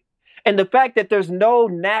theory. And the fact that there's no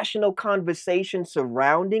national conversation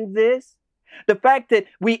surrounding this, the fact that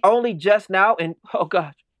we only just now, and oh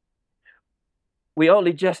gosh, we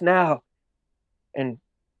only just now in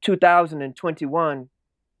 2021,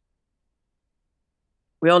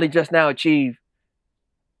 we only just now achieved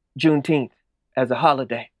Juneteenth as a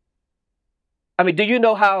holiday. I mean, do you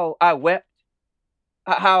know how I wept?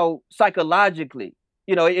 How psychologically,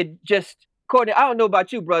 it just, Courtney, I don't know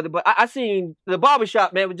about you, brother, but I seen the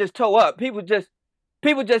barbershop, man, would just toe up. People just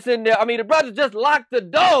in there. I mean, the brothers just locked the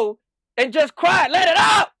door and just cried, let it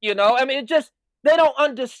out, I mean, they don't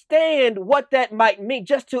understand what that might mean.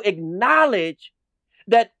 Just to acknowledge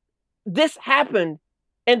that this happened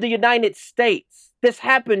in the United States. This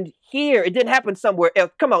happened here. It didn't happen somewhere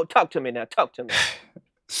else. Come on, talk to me now. Talk to me.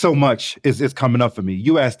 So much is coming up for me.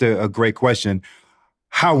 You asked a great question.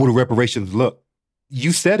 How would reparations look?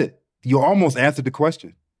 You said it. You almost answered the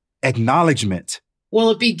question. Acknowledgement. Well,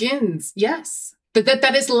 it begins, yes. But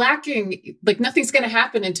that is lacking. Like, nothing's going to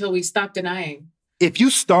happen until we stop denying. If you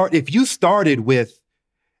started with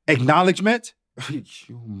acknowledgement,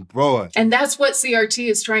 bro. And that's what CRT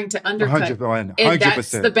is trying to undercut. 100%. And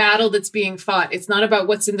that's the battle that's being fought. It's not about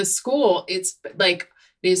what's in the school. It's like,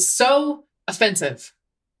 it is so offensive.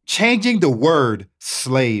 Changing the word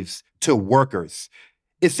slaves to workers.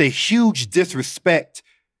 It's a huge disrespect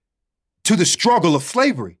to the struggle of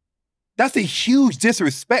slavery. That's a huge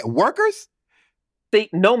disrespect. Workers? See,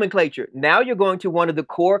 nomenclature. Now you're going to one of the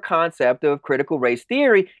core concepts of critical race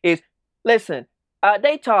theory is, listen,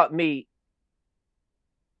 they taught me,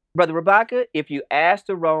 Brother Rabaka, if you ask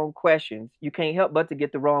the wrong questions, you can't help but to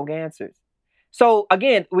get the wrong answers. So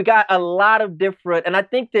again, we got a lot of different, and I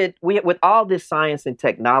think that with all this science and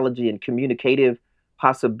technology and communicative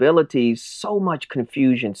possibilities, so much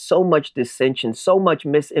confusion, so much dissension, so much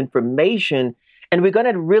misinformation, and we're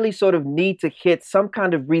going to really sort of need to hit some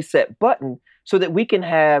kind of reset button so that we can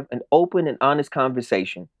have an open and honest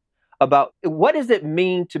conversation about what does it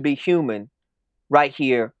mean to be human right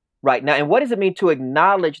here, right now, and what does it mean to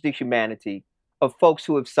acknowledge the humanity of folks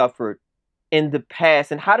who have suffered in the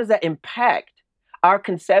past, and how does that impact our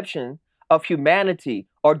conception of humanity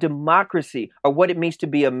or democracy or what it means to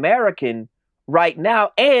be American right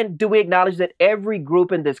now? And do we acknowledge that every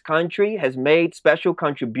group in this country has made special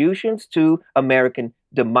contributions to American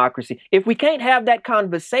democracy? If we can't have that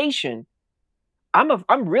conversation,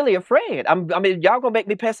 I'm really afraid. I mean, y'all gonna make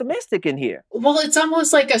me pessimistic in here. Well, it's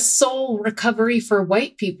almost like a soul recovery for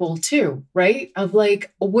white people too, right? Of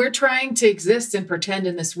like, we're trying to exist and pretend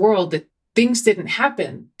in this world that things didn't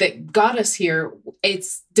happen that got us here.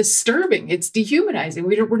 It's disturbing. It's dehumanizing.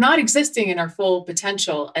 We're not existing in our full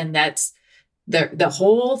potential. And that's the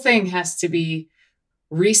whole thing has to be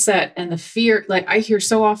reset. And the fear, like I hear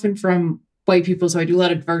so often from white people, so I do a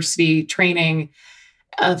lot of diversity training,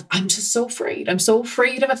 of I'm just so afraid. I'm so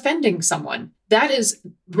afraid of offending someone. That is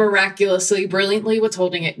miraculously, brilliantly what's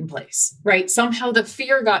holding it in place, right? Somehow the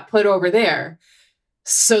fear got put over there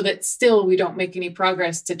so that still we don't make any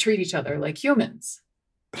progress to treat each other like humans.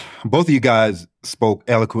 Both of you guys spoke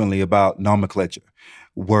eloquently about nomenclature,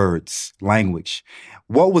 words, language.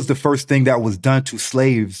 What was the first thing that was done to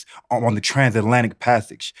slaves on the transatlantic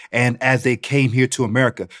passage and as they came here to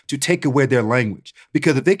America to take away their language?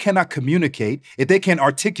 Because if they cannot communicate, if they can't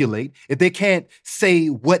articulate, if they can't say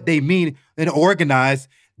what they mean and organize,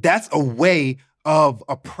 that's a way of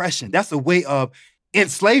oppression. That's a way of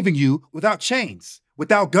enslaving you without chains,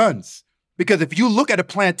 without guns. Because if you look at a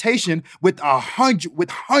plantation with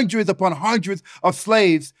hundreds upon hundreds of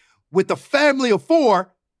slaves, with a family of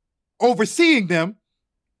 4 overseeing them,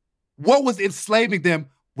 what was enslaving them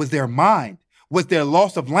was their mind, was their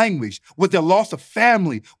loss of language, was their loss of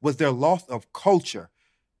family, was their loss of culture.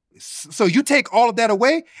 So you take all of that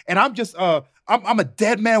away, and I'm just, I'm a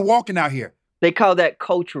dead man walking out here. They call that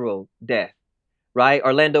cultural death, right?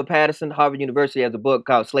 Orlando Patterson, Harvard University, has a book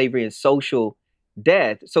called Slavery and Social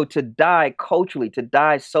Death. So to die culturally, to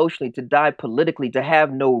die socially, to die politically, to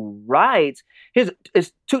have no rights. Here's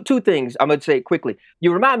two things I'm going to say quickly.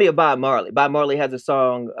 You remind me of Bob Marley. Bob Marley has a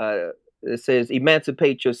song that says,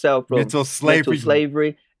 emancipate yourself from mental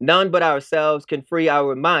slavery. None but ourselves can free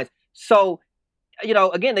our minds. So,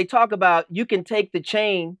 again, they talk about you can take the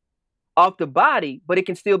chain off the body, but it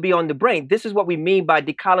can still be on the brain. This is what we mean by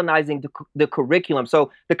decolonizing the curriculum.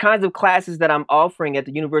 So the kinds of classes that I'm offering at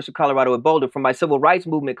the University of Colorado at Boulder, from my civil rights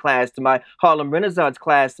movement class to my Harlem Renaissance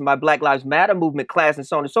class to my Black Lives Matter movement class and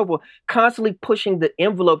so on and so forth, constantly pushing the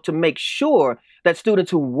envelope to make sure that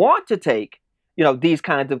students who want to take these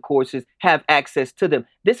kinds of courses have access to them.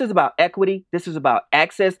 This is about equity. This is about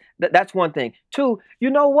access. That's one thing. 2, you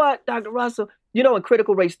know what, Dr. Russell? You know, in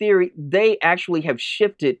critical race theory, they actually have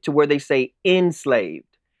shifted to where they say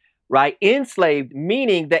enslaved, right? Enslaved,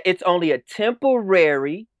 meaning that it's only a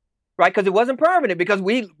temporary, right? Because it wasn't permanent, because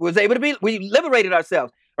we liberated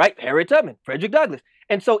ourselves, right? Harriet Tubman, Frederick Douglass.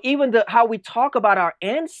 And so even how we talk about our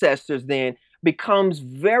ancestors then becomes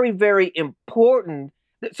very, very important.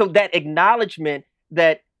 So that acknowledgement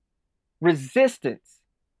that resistance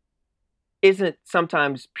isn't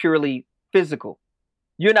sometimes purely physical.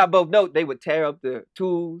 You and I both know they would tear up the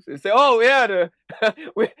tools and say, "Oh yeah,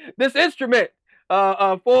 this instrument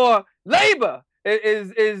for labor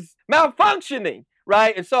is malfunctioning,"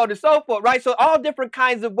 right, and so on and so forth, right? So all different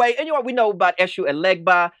kinds of ways. And we know about Eshu and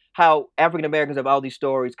Legba, how African Americans have all these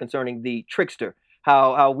stories concerning the trickster,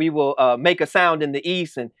 how we will make a sound in the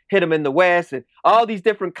east and hit them in the west, and all these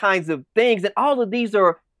different kinds of things. And all of these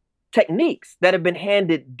are techniques that have been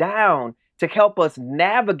handed down to help us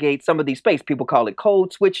navigate some of these spaces. People call it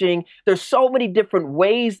code switching. There's so many different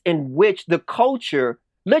ways in which the culture,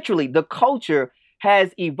 literally the culture,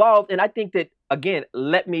 has evolved. And I think that, again,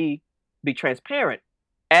 let me be transparent.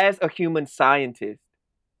 As a human scientist,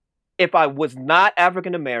 if I was not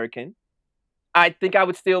African American, I think I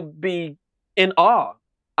would still be in awe.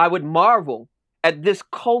 I would marvel at this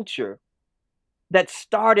culture that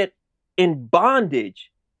started in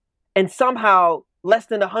bondage, and somehow less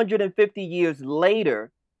than 150 years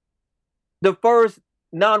later, the first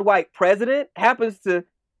non-white president happens to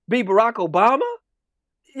be Barack Obama.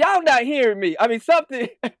 Y'all not hearing me. I mean, something.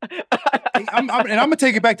 I'm going to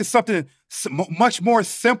take it back to something much more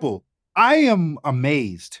simple. I am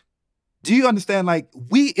amazed. Do you understand? Like,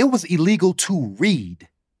 it was illegal to read.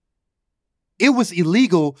 It was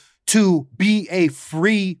illegal to be a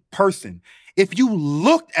free person. If you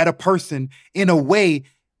looked at a person in a way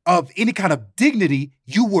of any kind of dignity,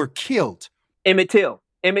 you were killed. Emmett Till.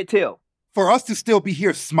 For us to still be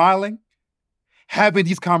here smiling, having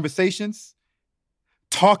these conversations,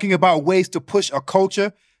 talking about ways to push a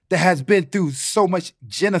culture that has been through so much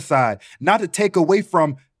genocide, not to take away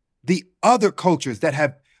from the other cultures that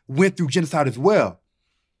have went through genocide as well.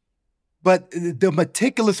 But the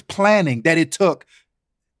meticulous planning that it took,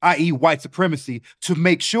 i.e. white supremacy, to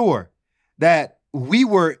make sure that we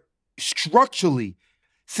were structurally,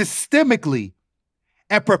 systemically,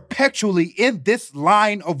 and perpetually in this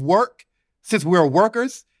line of work, since we're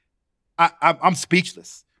workers, I'm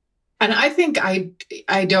speechless. And I think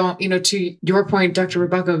I don't, to your point, Dr.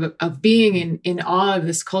 Rabaka, of being in awe of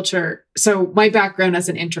this culture. So my background as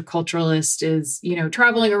an interculturalist is,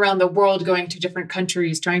 traveling around the world, going to different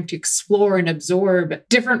countries, trying to explore and absorb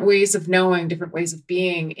different ways of knowing, different ways of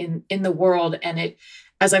being in the world. And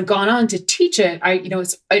as I've gone on to teach it,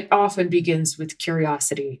 it often begins with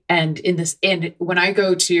curiosity. And when I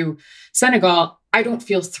go to Senegal, I don't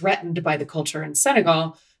feel threatened by the culture in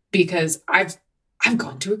Senegal because I've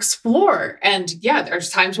gone to explore. And yeah,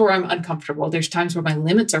 there's times where I'm uncomfortable. There's times where my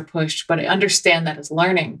limits are pushed, but I understand that as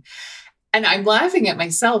learning. And I'm laughing at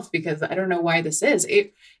myself because I don't know why this is.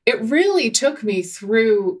 It really took me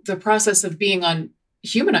through the process of being on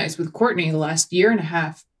Humanized with Courtney the last year and a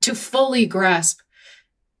half to fully grasp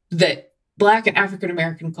that Black and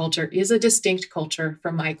African-American culture is a distinct culture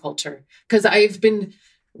from my culture. Because I've been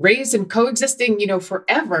raised and coexisting,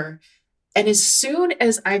 forever. And as soon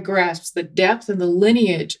as I grasped the depth and the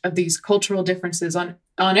lineage of these cultural differences on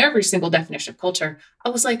every single definition of culture, I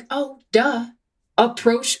was like, oh, duh.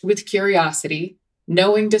 Approach with curiosity,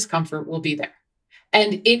 knowing discomfort will be there.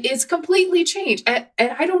 And it is completely changed. And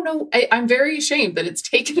I don't know, I'm very ashamed that it's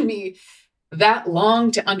taken me that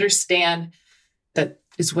long to understand that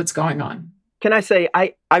is what's going on. Can I say,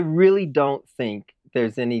 I really don't think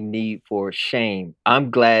there's any need for shame.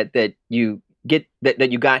 I'm glad that you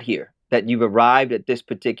that you got here, that you've arrived at this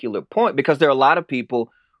particular point, because there are a lot of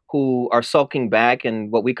people who are sulking back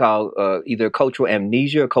in what we call either cultural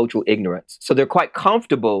amnesia or cultural ignorance. So they're quite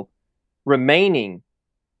comfortable remaining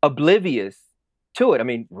oblivious to it. I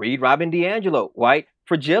mean, read Robin DiAngelo, white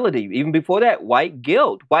fragility. Even before that, white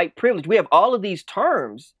guilt, white privilege. We have all of these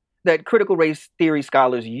terms that critical race theory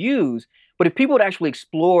scholars use. But if people would actually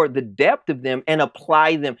explore the depth of them and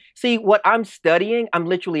apply them, see, what I'm studying, I'm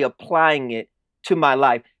literally applying it to my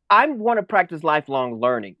life. I want to practice lifelong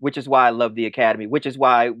learning, which is why I love the Academy, which is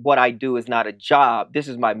why what I do is not a job. This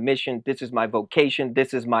is my mission. This is my vocation.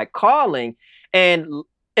 This is my calling. And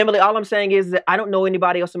Emily, all I'm saying is that I don't know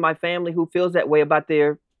anybody else in my family who feels that way about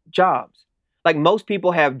their jobs. Like, most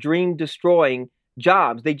people have dream destroying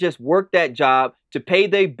jobs. They just work that job to pay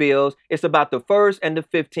their bills. It's about the 1st and the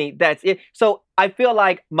 15th. That's it. So I feel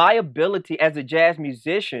like my ability as a jazz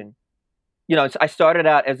musician, I started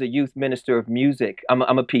out as a youth minister of music. I'm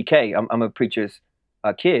a PK. I'm a preacher's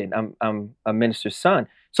kid. I'm a minister's son.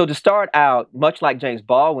 So to start out, much like James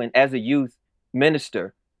Baldwin, as a youth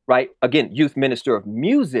minister, right? Again, youth minister of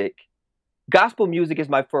music. Gospel music is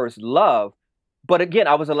my first love, but again,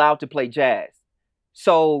 I was allowed to play jazz.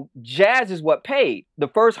 So jazz is what paid. The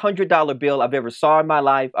first $100 bill I've ever saw in my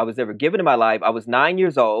life, I was ever given in my life. I was 9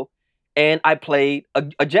 years old, and I played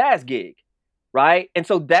a jazz gig, right? And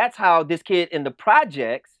so that's how this kid in the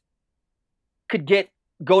projects could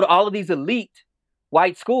go to all of these elite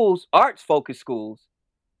white schools, arts focused schools,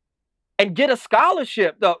 and get a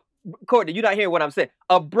scholarship. Though, Courtney, you're not hearing what I'm saying.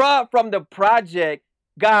 A bruh from the project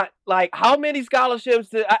got like how many scholarships?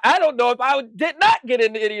 I don't know if I did not get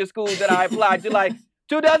into any of schools that I applied to, like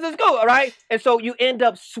 2 dozen schools, all right? And so you end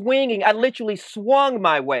up swinging. I literally swung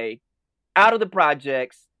my way out of the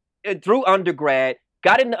projects through undergrad,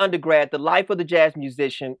 got into undergrad, the life of the jazz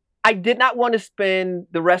musician. I did not want to spend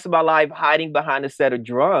the rest of my life hiding behind a set of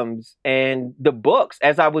drums and the books.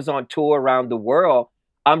 As I was on tour around the world,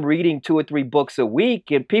 I'm reading 2 or 3 books a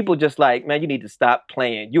week, and people just like, man, you need to stop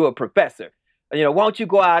playing. You're a professor. Why don't you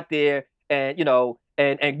go out there and,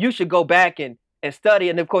 and you should go back and study.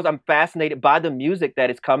 And of course, I'm fascinated by the music that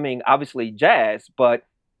is coming, obviously jazz, but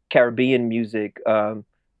Caribbean music, a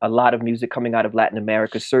lot of music coming out of Latin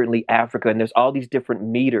America, certainly Africa. And there's all these different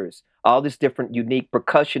meters, all this different unique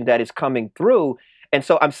percussion that is coming through. And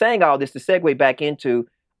so I'm saying all this to segue back into,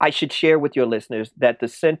 I should share with your listeners that the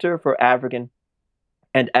Center for African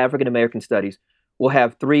and African American Studies will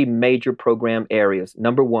have 3 major program areas.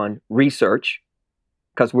 Number 1, research,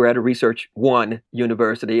 because we're at a Research 1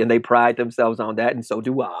 university and they pride themselves on that, and so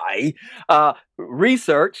do I.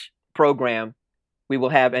 Research program. We will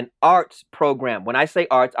have an arts program. When I say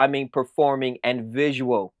arts, I mean performing and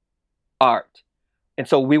visual art. And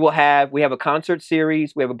so we have a concert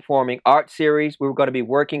series. We have a performing arts series. We're going to be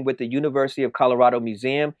working with the University of Colorado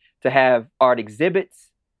Museum to have art exhibits.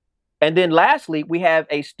 And then lastly, we have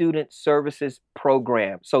a student services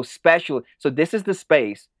program. So this is the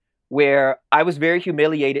space where I was very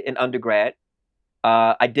humiliated in undergrad.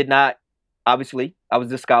 I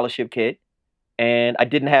was a scholarship kid, and I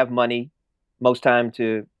didn't have money most time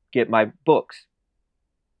to get my books.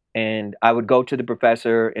 And I would go to the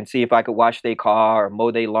professor and see if I could wash their car or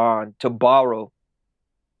mow their lawn to borrow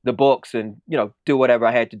the books and, do whatever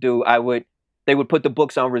I had to do. They would put the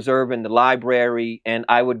books on reserve in the library, and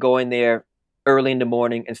I would go in there early in the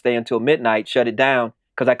morning and stay until midnight, shut it down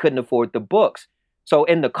because I couldn't afford the books. So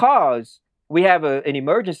in the cause, we have a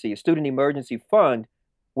student emergency fund,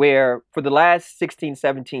 where for the last 16,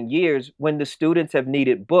 17 years, when the students have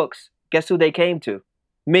needed books, guess who they came to?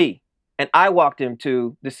 Me. And I walked them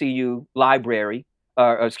to the CU library,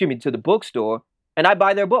 to the bookstore, and I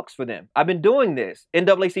buy their books for them. I've been doing this.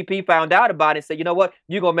 NAACP found out about it and said, you know what?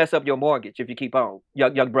 You're going to mess up your mortgage if you keep on,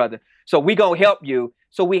 young brother. So we're going to help you.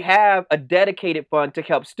 So we have a dedicated fund to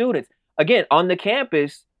help students. Again, on the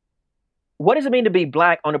campus, what does it mean to be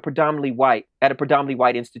Black at a predominantly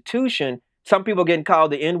white institution? Some people are getting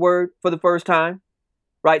called the N-word for the first time,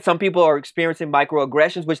 right? Some people are experiencing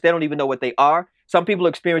microaggressions, which they don't even know what they are. Some people are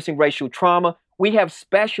experiencing racial trauma. We have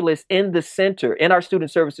specialists in the center, in our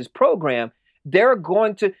student services program. They're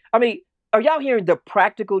going to, are y'all hearing the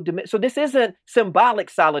practical dimension? So this isn't symbolic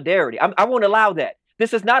solidarity. I won't allow that.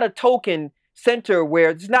 This is not a token center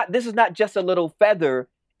where this is not just a little feather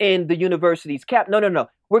in the university's cap. No.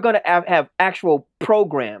 We're going to have actual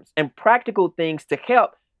programs and practical things to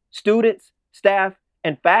help students, staff,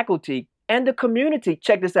 and faculty and the community.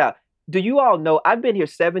 Check this out. Do you all know, I've been here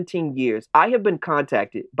 17 years. I have been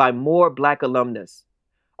contacted by more Black alumnus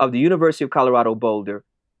of the University of Colorado Boulder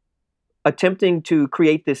attempting to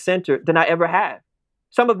create this center than I ever have.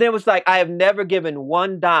 Some of them was like, I have never given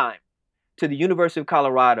one dime to the University of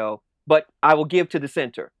Colorado, but I will give to the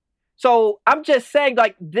center. So I'm just saying,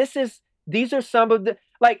 like, these are some of the,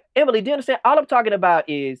 like, Emily, do you understand? All I'm talking about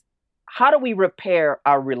is, how do we repair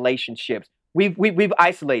our relationships? We've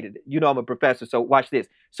isolated it. I'm a professor, so watch this.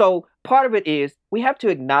 So part of it is we have to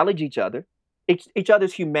acknowledge each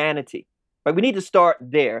other's humanity. Right? We need to start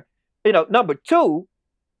there. Number 2,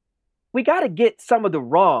 we got to get some of the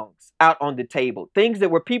wrongs out on the table. Things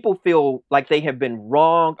that where people feel like they have been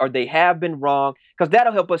wrong or they have been wrong, because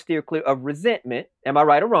that'll help us steer clear of resentment. Am I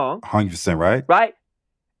right or wrong? 100% right. Right.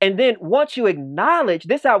 And then once you acknowledge,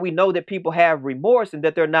 this is how we know that people have remorse and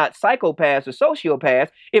that they're not psychopaths or sociopaths.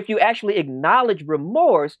 If you actually acknowledge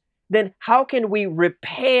remorse, then how can we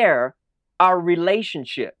repair our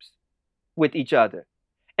relationships with each other?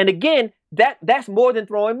 And again, that's more than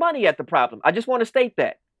throwing money at the problem. I just want to state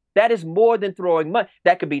that. That is more than throwing money.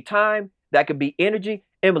 That could be time. That could be energy.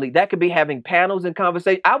 Emily, that could be having panels and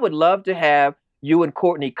conversations. I would love to have you and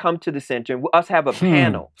Courtney come to the center and us have a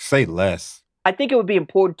panel. Say less. I think it would be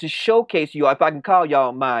important to showcase you, if I can call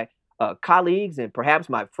y'all my colleagues and perhaps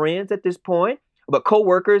my friends at this point, but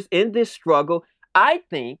co-workers in this struggle. I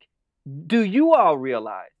think, do you all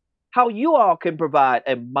realize how you all can provide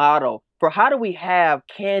a model for how do we have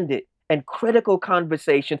candid and critical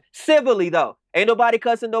conversations civilly though? Ain't nobody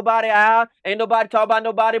cussing nobody out. Ain't nobody talking about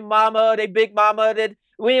nobody mama, they big mama that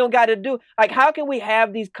we don't got to do. Like, how can we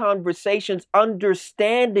have these conversations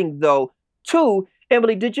understanding though, too?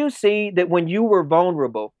 Emily, did you see that when you were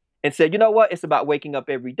vulnerable and said, you know what, it's about waking up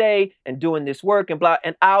every day and doing this work and blah.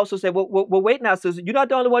 And I also said, well, wait now, sister, you're not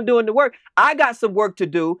the only one doing the work. I got some work to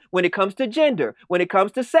do when it comes to gender, when it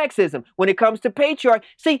comes to sexism, when it comes to patriarchy.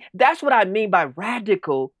 See, that's what I mean by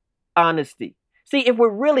radical honesty. See, if we're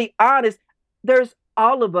really honest,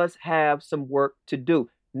 all of us have some work to do.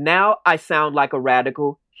 Now I sound like a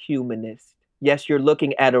radical humanist. Yes, you're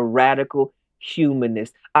looking at a radical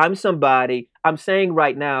humanist. I'm saying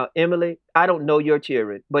right now, Emily, I don't know your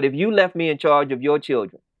children, but if you left me in charge of your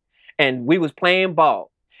children and we was playing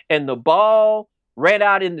ball and the ball ran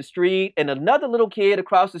out in the street and another little kid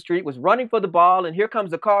across the street was running for the ball and here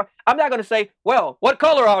comes the car, I'm not going to say, well, what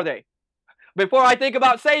color are they? Before I think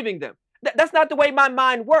about saving them. That's not the way my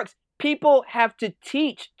mind works. People have to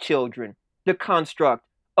teach children the construct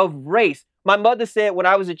of race. My mother said when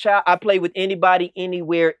I was a child, I played with anybody,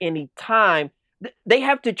 anywhere, anytime. They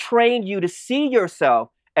have to train you to see yourself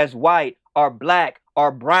as white or black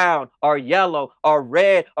or brown or yellow or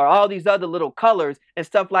red or all these other little colors and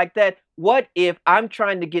stuff like that. What if I'm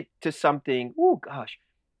trying to get to something? Oh, gosh.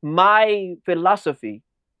 My philosophy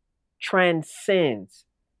transcends.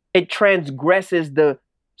 It transgresses the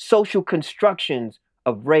social constructions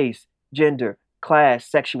of race, gender, class,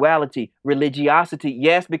 sexuality, religiosity.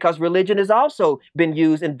 Yes, because religion has also been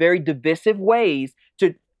used in very divisive ways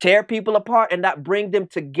to tear people apart and not bring them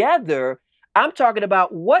together. I'm talking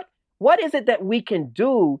about what is it that we can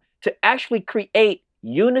do to actually create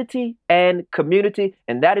unity and community?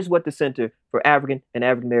 And that is what the Center for African and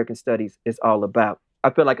African American Studies is all about. I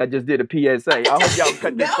feel like I just did a PSA. I hope y'all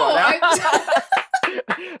cut this part out.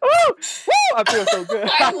 Woo, I feel so good.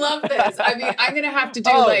 I love this. I mean, I'm going to have to do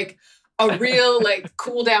like a real like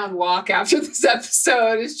cool down walk after this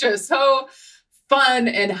episode. It's just so fun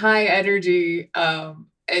and high energy.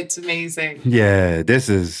 It's amazing. Yeah,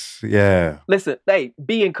 Listen, hey,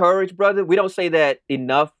 be encouraged, brother. We don't say that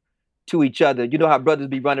enough to each other. You know how brothers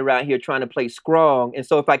be running around here trying to play strong. And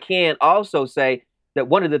so if I can also say that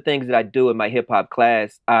one of the things that I do in my hip hop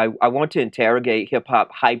class, I want to interrogate hip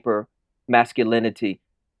hop hyper masculinity.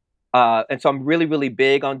 And so I'm really, really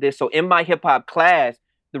big on this. So in my hip hop class,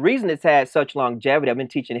 the reason it's had such longevity, I've been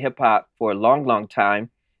teaching hip hop for a long, long time.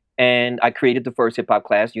 And I created the first hip hop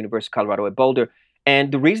class, University of Colorado at Boulder.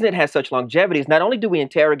 And the reason it has such longevity is not only do we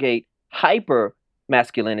interrogate hyper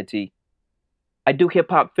masculinity, I do hip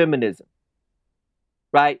hop feminism.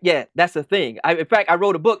 Right? Yeah, that's the thing. In fact, I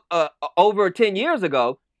wrote a book over 10 years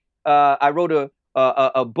ago. I wrote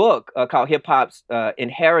a book called Hip Hop's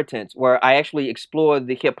Inheritance, where I actually explored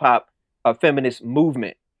the hip hop feminist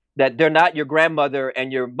movement. That they're not your grandmother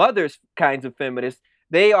and your mother's kinds of feminists.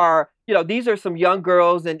 They are, these are some young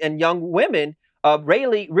girls and young women,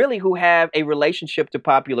 really who have a relationship to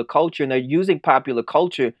popular culture, and they're using popular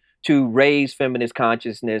culture to raise feminist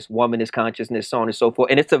consciousness, womanist consciousness, so on and so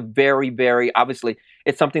forth. And it's a very, very, obviously,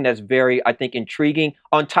 it's something that's very, I think, intriguing.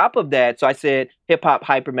 On top of that, so I said hip hop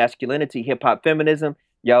hypermasculinity, hip hop feminism.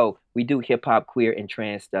 We do hip hop queer and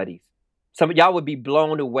trans studies. Some of y'all would be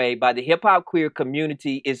blown away by the hip hop queer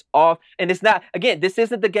community is off. And it's not, again, this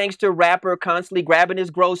isn't the gangster rapper constantly grabbing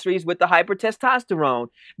his groceries with the hyper testosterone.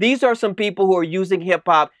 These are some people who are using hip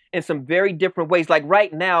hop in some very different ways. Like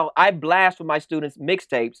right now, I blast with my students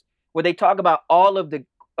mixtapes where they talk about all of the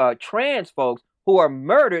trans folks who are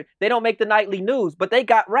murdered. They don't make the nightly news, but they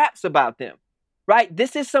got raps about them, right?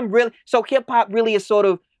 This is so hip hop really is sort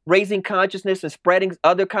of raising consciousness and spreading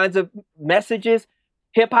other kinds of messages.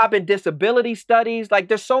 Hip hop and disability studies. Like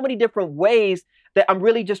there's so many different ways that I'm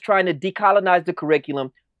really just trying to decolonize the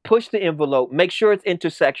curriculum, push the envelope, make sure it's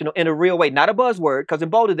intersectional in a real way, not a buzzword, because in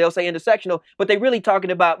Boulder they'll say intersectional, but they're really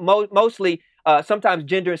talking about mostly sometimes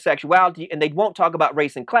gender and sexuality, and they won't talk about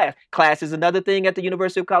race and class. Class is another thing at the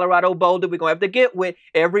University of Colorado Boulder we're going to have to get with.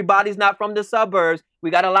 Everybody's not from the suburbs.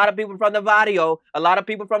 We got a lot of people from the barrio, a lot of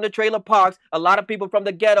people from the trailer parks, a lot of people from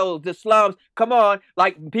the ghettos, the slums. Come on,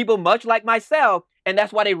 like people much like myself, and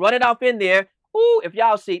that's why they run it off in there. Ooh, if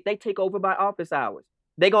y'all see, they take over my office hours.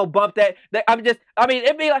 They gonna bump that.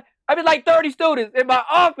 It'd be like 30 students in my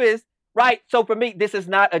office, right? So for me, this is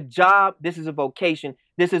not a job. This is a vocation.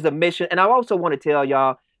 This is a mission. And I also want to tell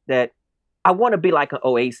y'all that I want to be like an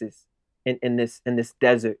oasis in this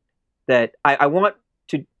desert. That I want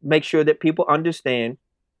to make sure that people understand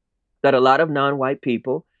that a lot of non-white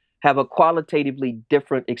people have a qualitatively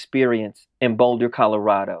different experience in Boulder,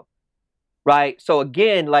 Colorado. Right? So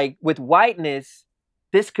again, like with whiteness,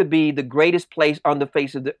 this could be the greatest place on the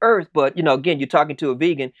face of the earth. But again, you're talking to a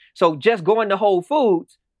vegan. So just going to Whole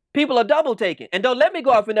Foods, people are double taking. And don't let me go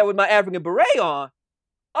off in there with my African beret on.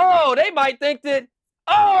 Oh, they might think that,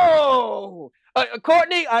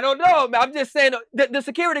 Courtney, I don't know. I'm just saying the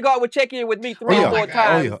security guard would check in with me three or four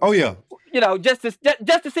times. Oh yeah. Just to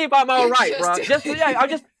see if I'm all right, bro.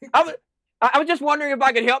 I was just wondering if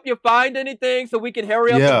I could help you find anything so we can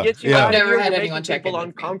hurry up and get you out. I've never had anyone check people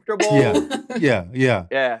uncomfortable. Yeah.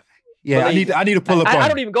 I need to pull up on you. I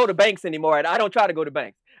don't even go to banks anymore. I don't try to go to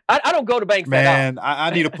banks. I don't go to banks man, at all. I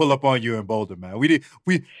need to pull up on you in Boulder, man.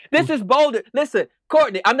 This is Boulder. Listen,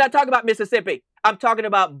 Courtney, I'm not talking about Mississippi. I'm talking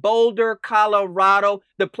about Boulder, Colorado,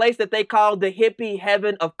 the place that they call the hippie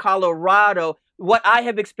heaven of Colorado. What I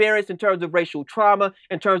have experienced in terms of racial trauma,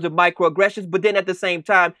 in terms of microaggressions, but then at the same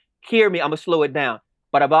time, hear me, I'm going to slow it down.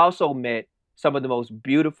 But I've also met some of the most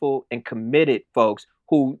beautiful and committed folks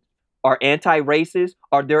who are anti-racist,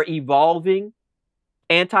 or they're evolving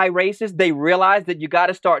anti-racist. They realize that you got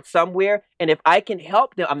to start somewhere. And if I can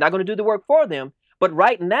help them, I'm not going to do the work for them. But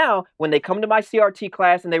right now, when they come to my CRT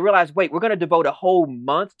class and they realize, wait, we're going to devote a whole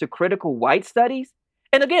month to critical white studies.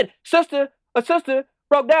 And again, a sister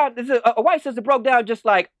broke down. A white sister broke down just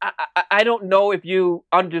like, I don't know if you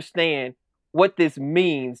understand what this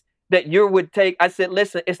means. That you would take, I said,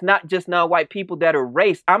 listen, it's not just non-white people that are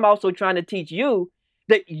racist. I'm also trying to teach you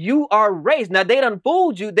that you are racist. Now, they done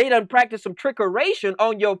fooled you. They done practiced some trickeration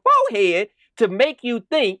on your forehead to make you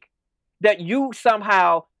think that you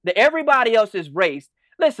somehow, that everybody else is racist.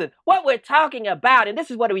 Listen, what we're talking about, and this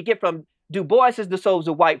is what we get from Du Bois is the souls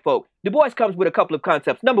of white folk. Du Bois comes with a couple of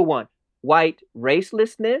concepts. Number one, white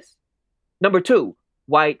racelessness. Number two,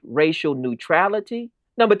 white racial neutrality.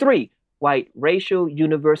 Number three, white racial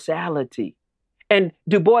universality. And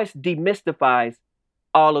Du Bois demystifies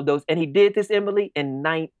all of those. And he did this, Emily, in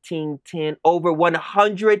 1910, over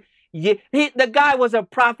 100 years. The guy was a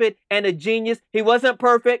prophet and a genius. He wasn't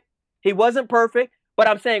perfect. But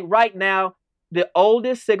I'm saying right now, the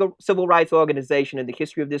oldest civil rights organization in the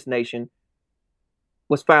history of this nation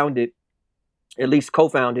was founded, at least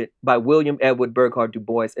co-founded, by William Edward Burghardt Du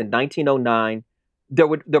Bois in 1909.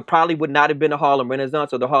 There probably would not have been a Harlem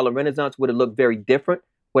Renaissance, or the Harlem Renaissance would have looked very different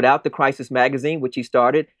without the Crisis magazine, which he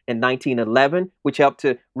started in 1911, which helped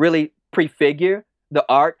to really prefigure the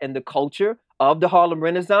art and the culture of the Harlem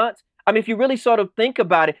Renaissance. I mean, if you really sort of think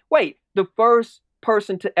about it, the first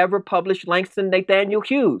person to ever publish Langston Nathaniel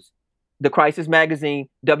Hughes, the Crisis magazine,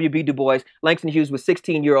 W.B. Du Bois. Langston Hughes was a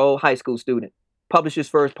 16-year-old high school student, published his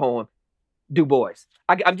first poem, Du Bois.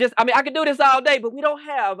 I could do this all day, but we don't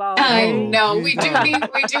have all day. I know we do need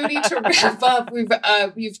to wrap up.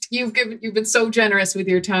 You've been so generous with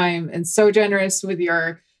your time and so generous with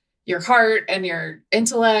your heart and your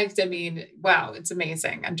intellect. I mean, wow, it's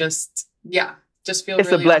amazing. I'm just feel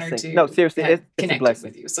it's really a blessing. honored to no, seriously, it's connect a blessing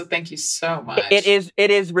with you. So thank you so much. It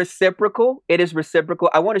is reciprocal. It is reciprocal.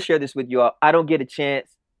 I want to share this with you all. I don't get a chance.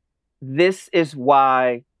 This is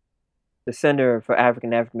why the Center for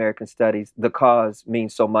African American Studies, the cause,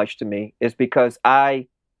 means so much to me. It's because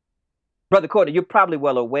Brother Courtney, you're probably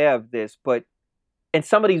well aware of this, but in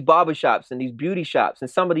some of these barbershops and these beauty shops and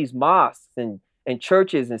some of these mosques and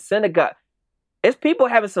churches and synagogues, it's people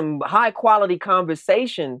having some high quality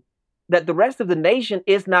conversation that the rest of the nation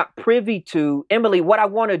is not privy to. Emily, what I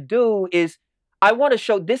want to do is I want to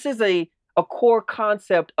show this is a core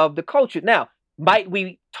concept of the culture. Now, might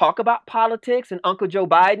we talk about politics and Uncle Joe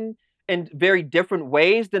Biden in very different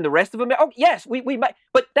ways than the rest of them? Oh, yes, we might.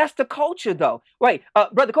 But that's the culture, though. Right.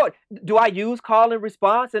 Brother Court, do I use call and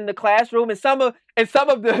response in the classroom? And some of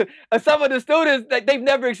the students, that they've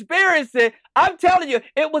never experienced it. I'm telling you,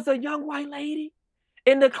 it was a young white lady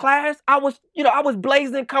in the class. I was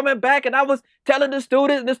blazing coming back, and I was telling the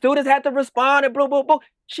students, and the students had to respond, and boom, boom, boom.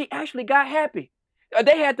 She actually got happy.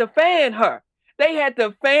 They had to fan her.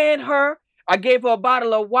 I gave her a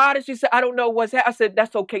bottle of water. She said, I don't know what's happening. I said,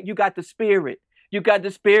 that's okay. You got the spirit.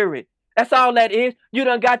 That's all that is. You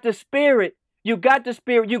done got the spirit. You got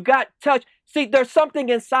touch. See, there's something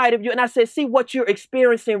inside of you. And I said, see what you're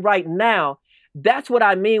experiencing right now. That's what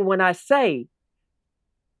I mean when I say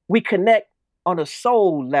we connect on a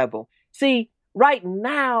soul level. See, right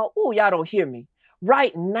now, y'all don't hear me.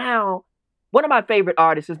 Right now, one of my favorite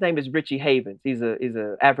artists, his name is Richie Havens. He's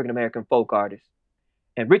a African-American folk artist.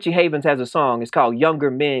 And Richie Havens has a song. It's called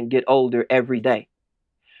Younger Men Get Older Every Day.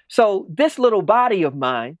 So this little body of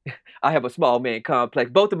mine, I have a small man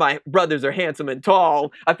complex. Both of my brothers are handsome and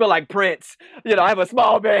tall. I feel like Prince. I have a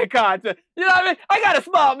small man complex. You know what I mean? I got a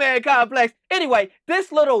small man complex. Anyway,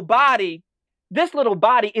 this little body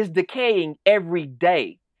is decaying every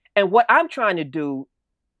day. And what I'm trying to do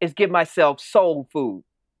is give myself soul food.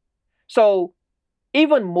 So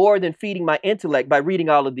even more than feeding my intellect by reading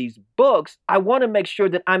all of these books, I want to make sure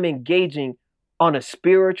that I'm engaging on a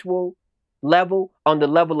spiritual level, on the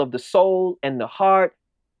level of the soul and the heart.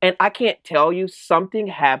 And I can't tell you, something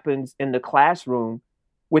happens in the classroom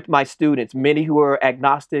with my students, many who are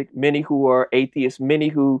agnostic, many who are atheists, many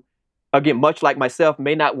who, again, much like myself,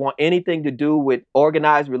 may not want anything to do with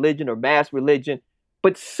organized religion or mass religion,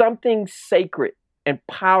 but something sacred and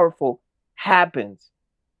powerful happens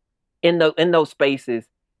in those spaces.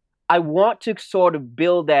 I want to sort of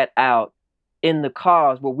build that out in the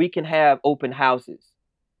cause where we can have open houses,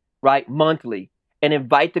 right, monthly, and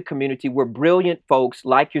invite the community where brilliant folks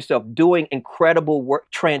like yourself doing incredible work,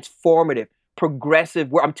 transformative,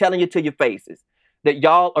 progressive work. I'm telling you to your faces that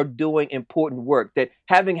y'all are doing important work, that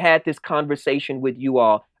having had this conversation with you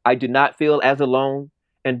all, I do not feel as alone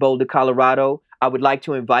in Boulder, Colorado. I would like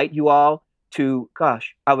to invite you all to,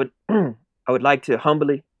 I would like to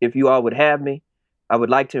humbly, if you all would have me, I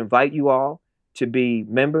would like to invite you all to be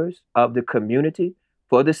members of the community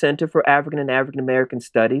for the Center for African and African American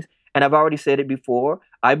Studies. And I've already said it before,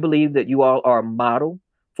 I believe that you all are a model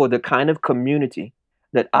for the kind of community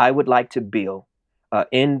that I would like to build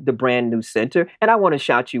in the brand new center. And I want to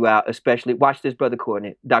shout you out, especially, watch this, Brother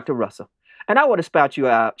Courtney, Dr. Russell. And I want to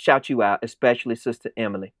shout you out, especially Sister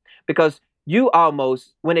Emily, because you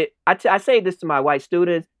almost, I say this to my white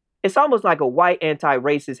students, it's almost like a white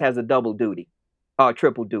anti-racist has a double duty or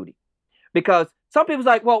triple duty. Because some people's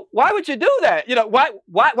like, well, why would you do that?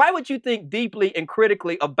 Why would you think deeply and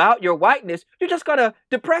critically about your whiteness? You're just gonna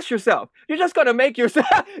depress yourself. You're just gonna make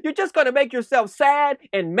yourself sad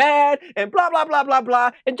and mad and blah, blah, blah, blah,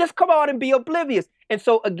 blah, and just come on and be oblivious. And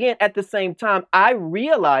so again, at the same time, I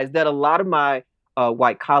realized that a lot of my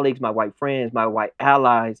white colleagues, my white friends, my white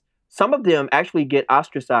allies, some of them actually get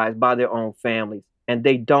ostracized by their own families. And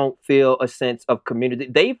they don't feel a sense of community.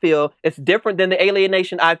 They feel it's different than the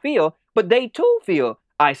alienation I feel, but they too feel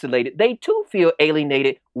isolated. They too feel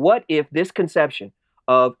alienated. What if this conception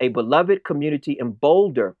of a beloved community in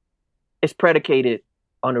Boulder is predicated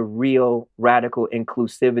on a real radical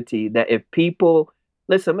inclusivity? That if people,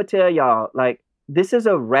 listen, I'm gonna tell y'all, like, this is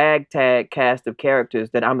a ragtag cast of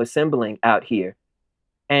characters that I'm assembling out here.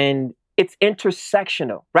 And it's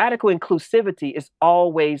intersectional. Radical inclusivity is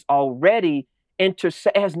always already it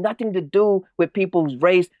has nothing to do with people's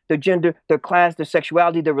race, their gender, their class, their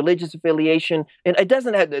sexuality, their religious affiliation. And it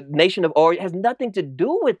doesn't have the nation of origin. It has nothing to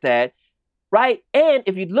do with that, right? And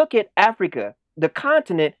if you look at Africa, the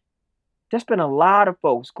continent, there's been a lot of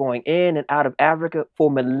folks going in and out of Africa for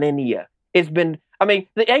millennia. The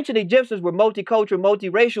ancient Egyptians were multicultural,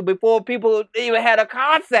 multiracial before people even had a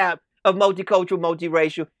concept of multicultural,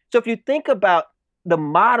 multiracial. So if you think about the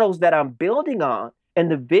models that I'm building on, and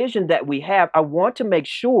the vision that we have, I want to make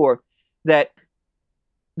sure that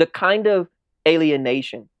the kind of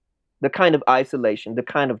alienation, the kind of isolation, the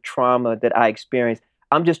kind of trauma that I experience,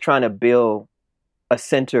 I'm just trying to build a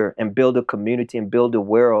center and build a community and build a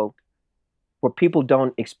world where people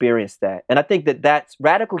don't experience that. And I think that that's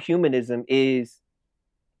radical humanism is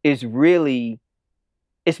really,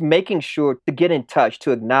 it's making sure to get in touch,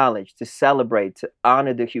 to acknowledge, to celebrate, to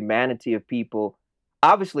honor the humanity of people.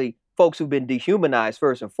 Obviously, folks who've been dehumanized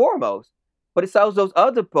first and foremost, but it's also those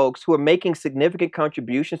other folks who are making significant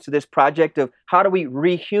contributions to this project of how do we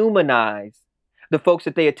rehumanize the folks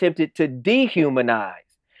that they attempted to dehumanize.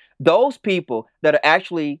 Those people that are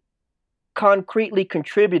actually concretely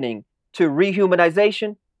contributing to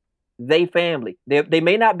rehumanization, they family. They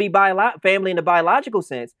may not be family in the biological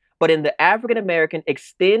sense, but in the African-American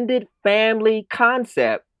extended family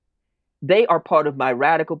concept, they are part of my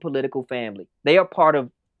radical political family. They are part of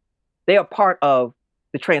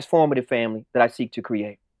the transformative family that I seek to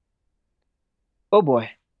create. Oh boy.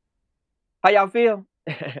 How y'all feel?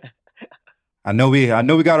 I know we got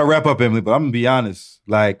to wrap up, Emily, but I'm going to be honest.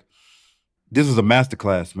 Like, this was a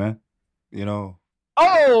masterclass, man. You know.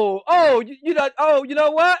 You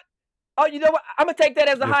know what? I'm going to take that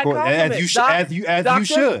as a high compliment.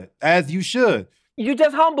 As you should. You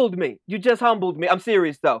just humbled me. I'm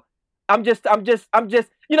serious though. I'm just,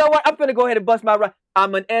 you know what? I'm going to go ahead and bust my run.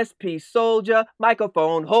 I'm an SP soldier,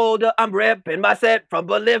 microphone holder. I'm repping my set from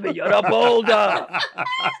Bolivia to Boulder.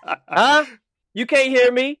 Huh? You can't hear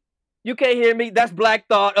me? You can't hear me? That's Black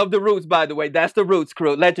Thought of the Roots, by the way. That's the Roots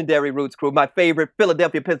crew, legendary Roots crew. My favorite,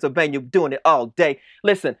 Philadelphia, Pennsylvania, doing it all day.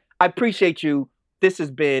 Listen, I appreciate you. This has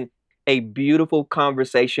been a beautiful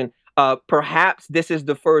conversation. Perhaps this is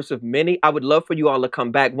the first of many. I would love for you all to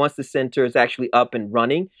come back once the center is actually up and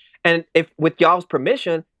running. And if, with y'all's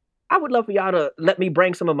permission, I would love for y'all to let me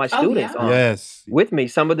bring some of my students on with me,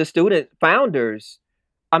 some of the student founders.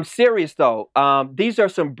 I'm serious though. These are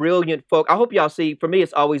some brilliant folk. I hope y'all see, for me,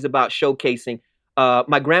 it's always about showcasing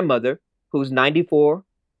my grandmother, who's 94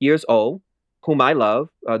 years old, whom I love,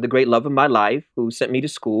 the great love of my life, who sent me to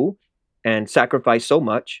school and sacrificed so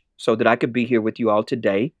much so that I could be here with you all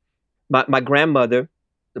today. My grandmother,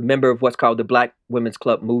 a member of what's called the Black Women's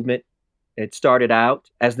Club movement. It started out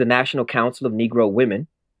as the National Council of Negro Women.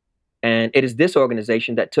 And it is this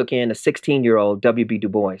organization that took in a 16-year-old W.B. Du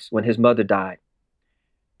Bois when his mother died.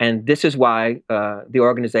 And this is why the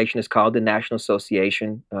organization is called the National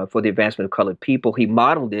Association for the Advancement of Colored People. He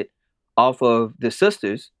modeled it off of the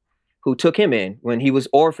sisters who took him in when he was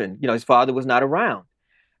orphaned. You know, his father was not around.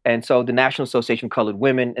 And so the National Association of Colored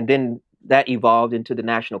Women, and then that evolved into the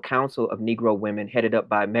National Council of Negro Women, headed up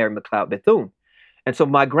by Mary McLeod Bethune. And so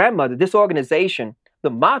my grandmother, this organization, the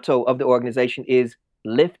motto of the organization is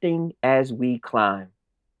lifting as we climb.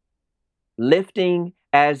 Lifting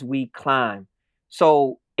as we climb.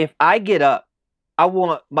 So if I get up, I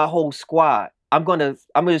want my whole squad. I'm gonna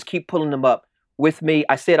just keep pulling them up with me.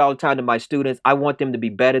 I say it all the time to my students. I want them to be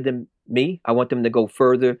better than me. I want them to go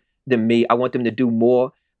further than me. I want them to do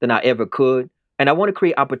more than I ever could. And I want to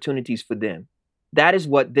create opportunities for them. That is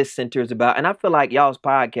what this center is about. And I feel like y'all's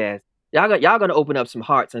podcast, y'all gonna open up some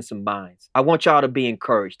hearts and some minds. I want y'all to be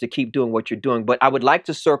encouraged to keep doing what you're doing. But I would like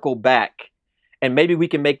to circle back, and maybe we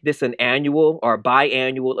can make this an annual or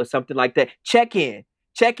biannual or something like that. Check in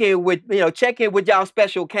with y'all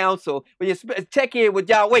special counsel. Check in with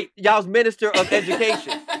y'all's Minister of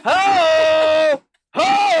Education. Ho!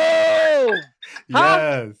 Ho!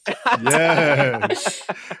 Yes. Yes.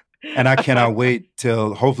 And I cannot wait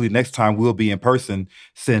till hopefully next time we'll be in person,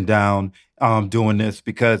 sitting down, doing this,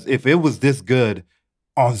 because if it was this good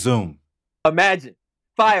on Zoom. Imagine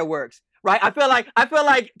fireworks, right? I feel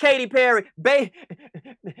like Katy Perry, baby,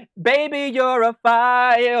 you're a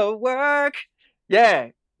firework. Yeah,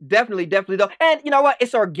 definitely though. And you know what?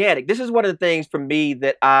 It's organic. This is one of the things for me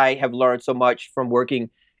that I have learned so much from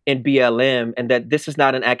working in BLM, and that this is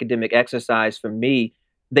not an academic exercise for me.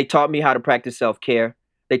 They taught me how to practice self-care.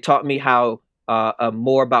 They taught me how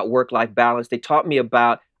more about work-life balance. They taught me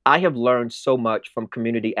about, I have learned so much from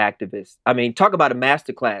community activists. I mean, talk about a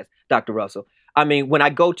masterclass, Dr. Russell. I mean, when I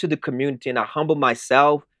go to the community and I humble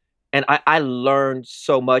myself, and I learn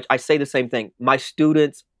so much. I say the same thing. My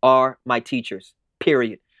students are my teachers,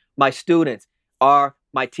 period. My students are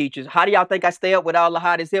my teachers. How do y'all think I stay up with all the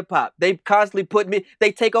hottest hip hop? They constantly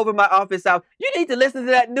they take over my office out. You need to listen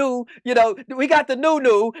to that new, we got the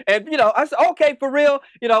new. And, I said, okay, for real,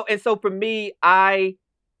 and so for me,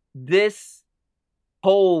 this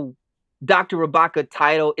whole Dr. Rabaka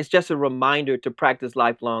title is just a reminder to practice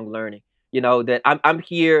lifelong learning, that I'm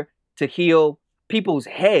here to heal people's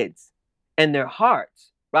heads and their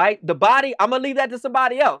hearts, right? The body, I'm going to leave that to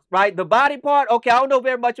somebody else, right? The body part, okay, I don't know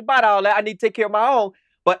very much about all that. I need to take care of my own,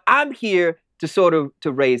 but I'm here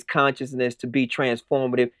to raise consciousness, to be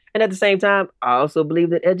transformative. And at the same time, I also believe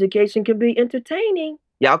that education can be entertaining.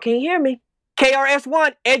 Y'all can't hear me.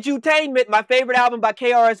 KRS-One, Edutainment. My favorite album by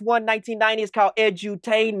KRS-One, 1990, is called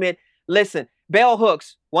Edutainment. Listen, Bell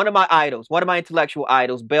Hooks, one of my idols, one of my intellectual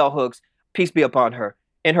idols, Bell Hooks, peace be upon her,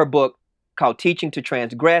 in her book called Teaching to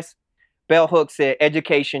Transgress, Bell Hooks said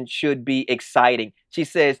education should be exciting. She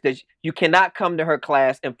says that you cannot come to her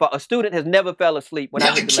class and a student has never fell asleep when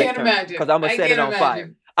I hit the lectern, because I'm going to set it on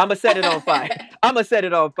fire. I'm going to set it on fire. I'm going to set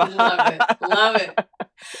it on fire. Love it.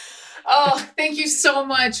 Oh, thank you so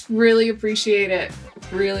much. Really appreciate it.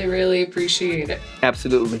 Really, really appreciate it.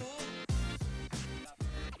 Absolutely.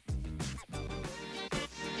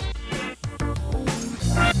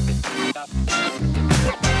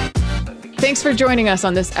 Thanks for joining us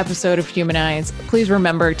on this episode of Humanize. Please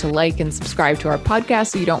remember to like and subscribe to our podcast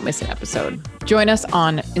so you don't miss an episode. Join us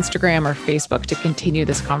on Instagram or Facebook to continue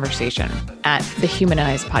this conversation at the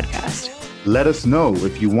Humanize Podcast. Let us know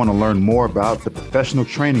if you want to learn more about the professional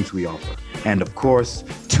trainings we offer. And of course,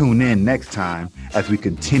 tune in next time as we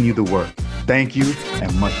continue the work. Thank you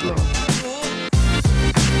and much love.